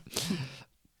 all right.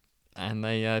 And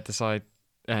they decide,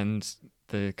 and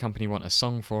the company want a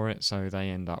song for it, so they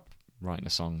end up writing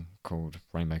a song called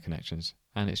Rainbow Connections,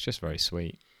 and it's just very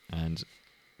sweet. And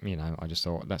I just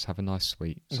thought, let's have a nice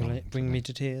sweet song. Bring me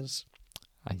to tears.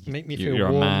 Make me You're feel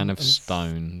a warm man of and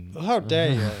stone. How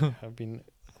dare you? I've been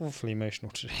awfully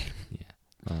emotional today. Yeah.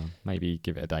 Well, maybe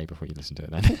give it a day before you listen to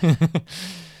it then.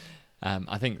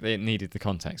 I think it needed the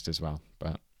context as well,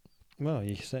 but Well,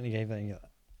 you certainly gave that.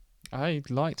 I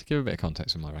like to give a bit of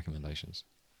context with my recommendations.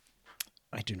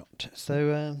 I do not.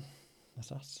 So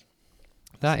that's us.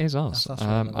 That is us. That's us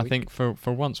for another I week. think for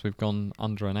once we've gone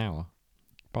under an hour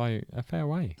by a fair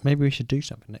way. Maybe we should do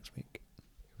something next week.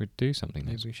 We'd do something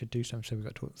Maybe next we should do something so we've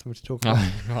got something to talk about.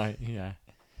 Oh, right, yeah.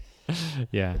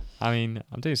 Yeah. I mean,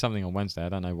 I'm doing something on Wednesday. I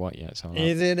don't know what yet. So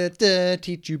Is it a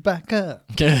dirty Chewbacca?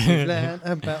 We've learned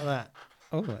about that.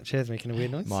 Oh, that chair's making a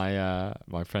weird noise.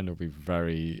 my friend will be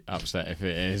very upset if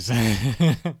it is.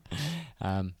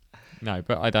 No,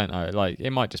 but I don't know. Like, it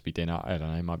might just be dinner. I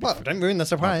don't know. It might be. Well, don't ruin the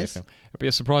surprise. It'll be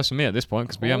a surprise for me at this point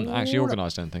because we haven't actually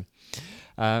organised anything.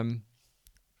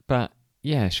 But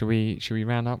yeah, should we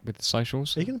round up with the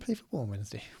socials? Are you going to play football on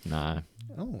Wednesday? No.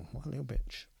 Oh, what a little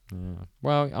bitch. Yeah.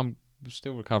 Well, I'm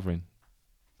still recovering.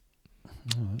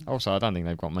 All right. Also, I don't think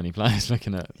they've got many players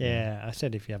looking at. Yeah, I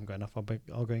said if you haven't got enough,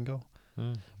 I'll go in goal.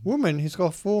 Yeah. Woman who's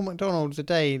got 4 McDonald's a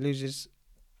day loses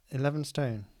 11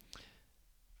 stone.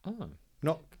 Oh.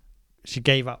 She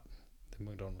gave up the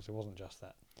McDonald's. It wasn't just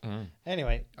that. Oh.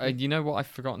 Anyway. You know what I've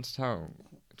forgotten to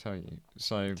tell you.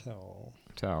 So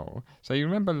Tell. So you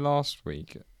remember last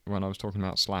week when I was talking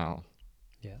about Slough?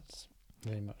 Yes,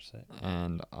 very much so.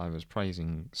 And I was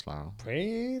praising Slough.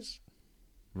 Praise.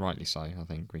 Rightly so, I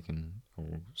think we can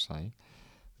all say.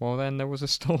 Well, then there was a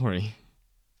story.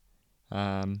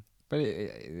 But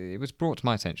it was brought to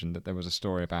my attention that there was a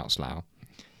story about Slough.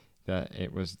 That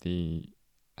it was the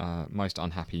most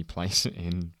unhappy place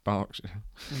in Berkshire.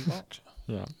 In Berkshire?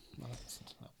 Yeah. Well, that's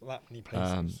not that many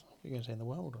places. What are you going to say in the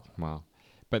world? Or? Wow.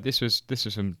 But this was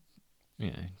from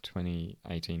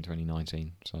 2018,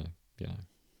 2019. So,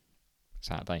 it's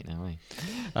out of date now, eh?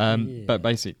 Yeah. But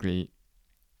basically,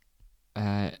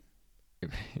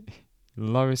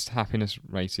 lowest happiness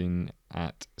rating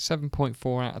at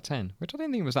 7.4 out of 10, which I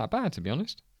didn't think was that bad, to be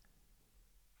honest.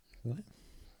 What?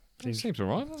 It seems all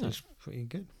right, doesn't it? That's pretty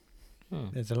good. Yeah.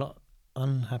 There's a lot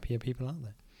unhappier people out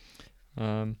there.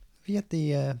 Have you had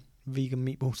the vegan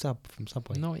meatball sub from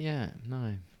Subway? Not yet,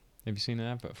 no. Have you seen an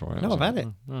advert for it? No, I've had it.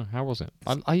 Oh, how was it?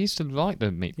 I used to like the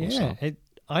meatball Yeah, sub.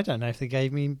 I don't know if they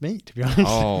gave me meat, to be honest.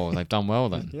 Oh, they've done well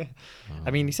then. Yeah. Oh.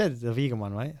 I mean, he said the vegan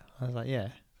one, right? I was like, yeah.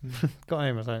 Got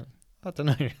home, I was like, I don't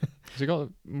know. Has it got,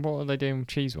 what are they doing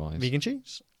cheese-wise? Vegan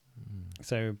cheese.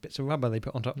 So bits of rubber they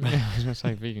put on top. Yeah, I was going to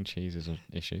say vegan cheese is an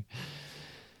issue.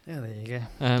 Yeah, there you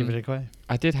go. Give it a go.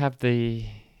 I did have the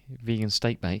vegan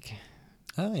steak bake.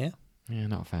 Oh, yeah. Yeah,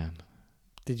 not a fan.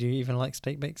 Did you even like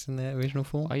steak bakes in their original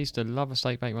form? I used to love a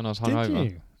steak bake when I was Did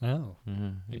hungover. you? Oh. Yeah,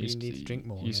 Maybe you need to drink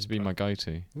more. Used to be my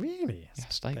go-to. Really? Yeah,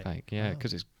 steak bake. Yeah, Oh.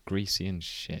 because it's greasy and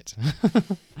shit.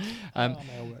 Oh,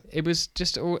 It was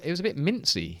just, it was a bit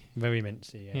mincy. very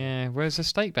mincy. Yeah. Yeah, whereas a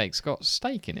steak bake's got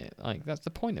steak in it. Like, that's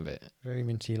the point of it. Very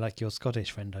mincy, like your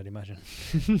Scottish friend, I'd imagine.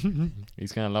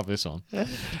 He's going to love this one.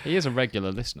 He is a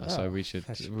regular listener, so Oh, we should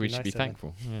that should be be nicer then.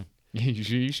 thankful. Yeah.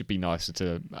 You should be nicer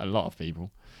to a lot of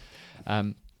people.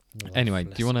 Anyway,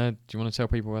 do you want to tell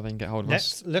people where they can get hold of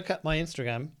us? Let's look at my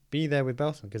Instagram, Be There With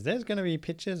Belson, because there's going to be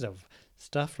pictures of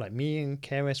stuff like me and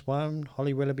KRS-One,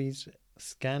 Holly Willoughby's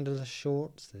scandalous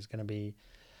shorts. There's going to be...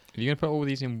 Are you going to put all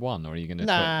these in one, or are you going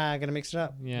to I'm going to mix it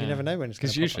up. Yeah. You never know when it's going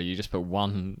Because to usually you just put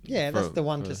one... Yeah, that's the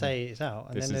one for- to say it's out,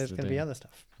 and this then is there's the going to be deal. other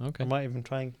stuff. Okay. I might even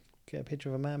try and get a picture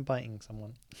of a man biting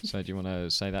someone. So do you want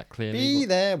to say that clearly? Be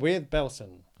There With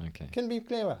Belson. Okay. Couldn't be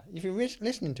clearer. If you're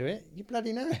listening to it, you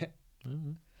bloody know it.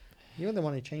 Mhm. You're the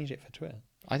one who changed it for Twitter.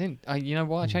 I didn't... you know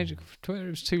why I changed it for Twitter?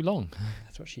 It was too long.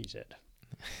 That's what she said.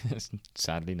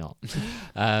 Sadly not.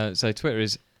 So Twitter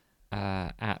is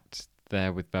at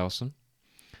There With Belson.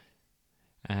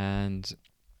 And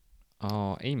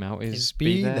our email is It's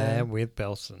Be There With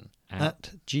Belson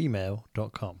at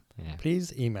gmail.com. Yeah.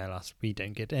 Please email us. We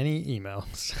don't get any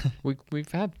emails.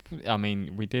 We've had... I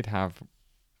mean, we did have...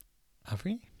 Have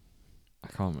we? I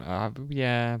can't.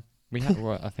 Yeah, we had.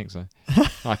 I think so.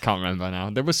 I can't remember now.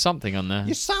 There was something on there.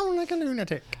 You sound like a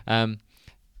lunatic. I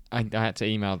had to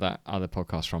email that other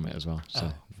podcast from it as well.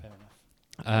 So Fair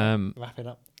enough.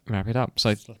 Wrap it up.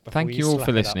 So Before thank you all slap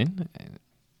for it up. listening.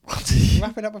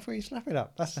 Wrap it up before you slap it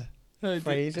up. That's a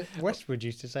phrase that Westwood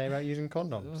used to say about using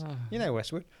condoms. You know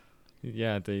Westwood.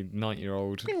 Yeah, the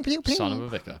 90-year-old Pew, pew, pew. son of a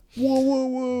vicar.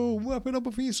 Whoa. Wrap it up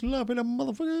before you slap it up,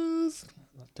 motherfuckers.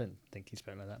 I don't think he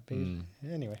spoke like that, but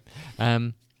anyway.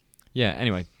 Yeah,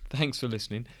 anyway, thanks for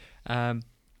listening.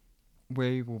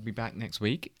 We will be back next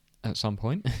week at some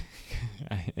point.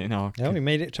 We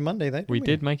made it to Monday, though. We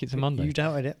did make it to Monday. You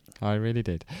doubted it. I really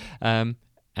did. And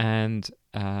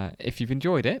if you've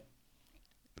enjoyed it,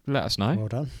 let us know. Well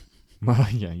done. Well,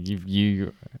 yeah,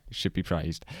 you should be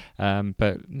praised.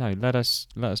 But no, let us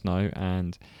know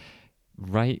and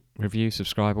rate, review,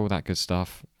 subscribe, all that good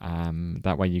stuff.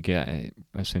 That way you get it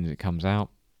as soon as it comes out.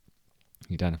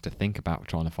 You don't have to think about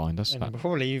trying to find us. And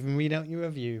before we even read out your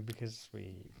review because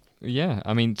we... Yeah,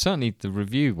 I mean, certainly the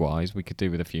review-wise, we could do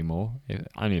with a few more,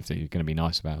 only if they're going to be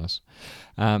nice about us.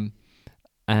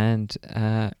 And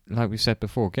like we said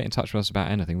before, get in touch with us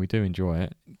about anything. We do enjoy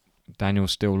it.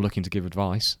 Daniel's still looking to give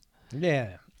advice.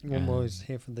 Yeah, one was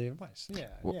here for the advice. Yeah.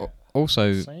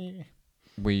 Also, Say.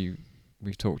 we've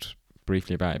talked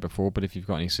briefly about it before, but if you've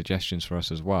got any suggestions for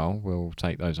us as well, we'll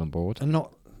take those on board. And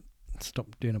not stop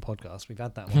doing a podcast. We've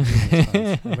had that one.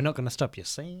 Times. And we're not going to stop. You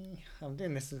see, I'm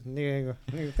doing this new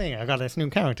thing. I got this new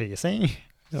character. You see,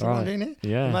 so I'm doing it.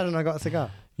 Yeah. Imagine I got a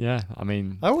cigar. Yeah, I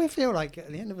mean, I always feel like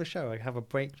at the end of a show I have a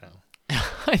breakdown.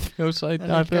 I feel so.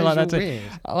 And I it feel like goes that's all it. weird.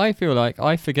 I feel like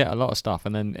I forget a lot of stuff,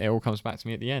 and then it all comes back to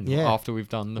me at the end. Yeah. After we've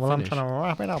done the finish. I'm trying to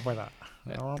wrap it up with that.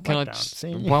 Can I just,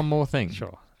 one more thing?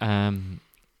 Sure.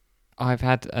 I've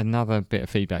had another bit of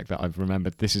feedback that I've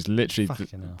remembered. This is literally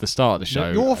the start of the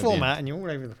show. Your format, and you're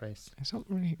all over the place. It's not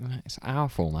really. It's our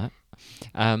format.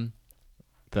 That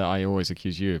I always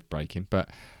accuse you of breaking, but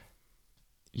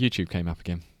YouTube came up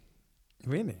again.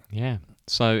 Really? Yeah.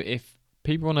 So if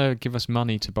people want to give us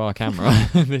money to buy a camera,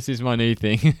 this is my new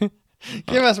thing.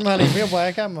 Give us money, we'll buy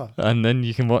a camera. And then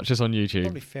you can watch us on YouTube.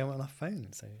 Probably film on our phone.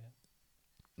 So.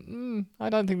 I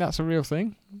don't think that's a real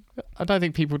thing. I don't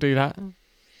think people do that.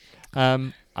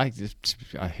 Who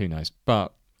knows?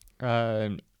 But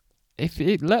let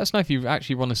us know if you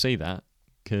actually want to see that,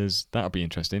 because that'll be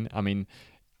interesting. I mean,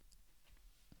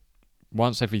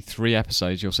 once every 3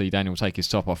 episodes, you'll see Daniel take his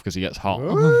top off because he gets hot.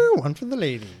 Ooh, one for the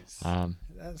ladies.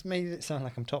 That's made it sound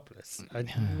like I'm topless. I'm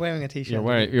wearing a t-shirt. You're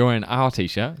wearing our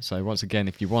t-shirt. So once again,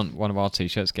 if you want one of our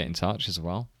t-shirts, get in touch as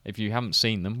well. If you haven't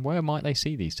seen them, where might they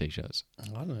see these t-shirts? I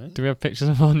don't know. Do we have pictures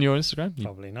of them on your Instagram?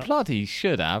 Probably not. Bloody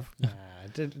should have. I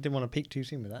didn't want to peek too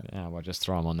soon with that. Yeah, well, just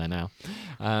throw them on there now.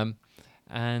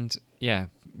 And yeah,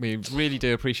 we really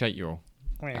do appreciate you all.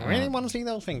 We really want to see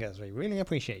those fingers. We really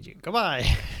appreciate you. Goodbye.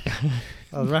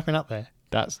 I was wrapping up there.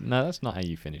 That's not how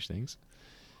you finish things.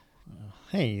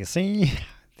 Hey, you see?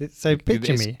 So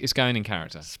picture me. It's going in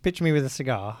character. Picture me with a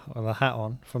cigar with a hat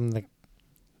on from the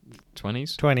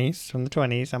 20s? From the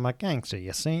 20s. I'm a gangster,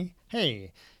 you see?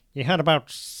 Hey, you heard about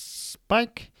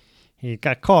Spike? He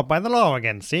got caught by the law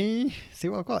again, see? See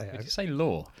what I've got here? Did you say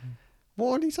law?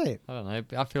 What did he say? I don't know.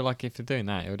 I feel like if they're doing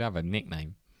that, it would have a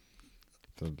nickname.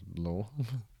 For law.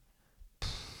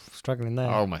 Struggling there.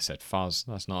 I almost said fuzz.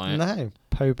 That's not it. No,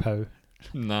 Popo.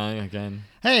 No, again.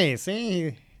 Hey,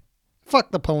 see?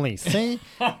 Fuck the police, see?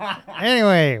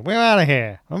 Anyway, we're out of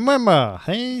here. Remember,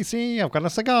 hey, see, I've got a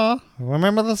cigar.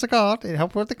 Remember the cigar? It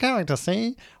helped with the character,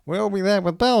 see? We'll be there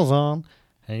with bells on,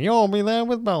 and you'll be there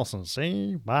with Belson,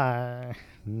 see? Bye.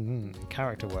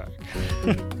 Character work.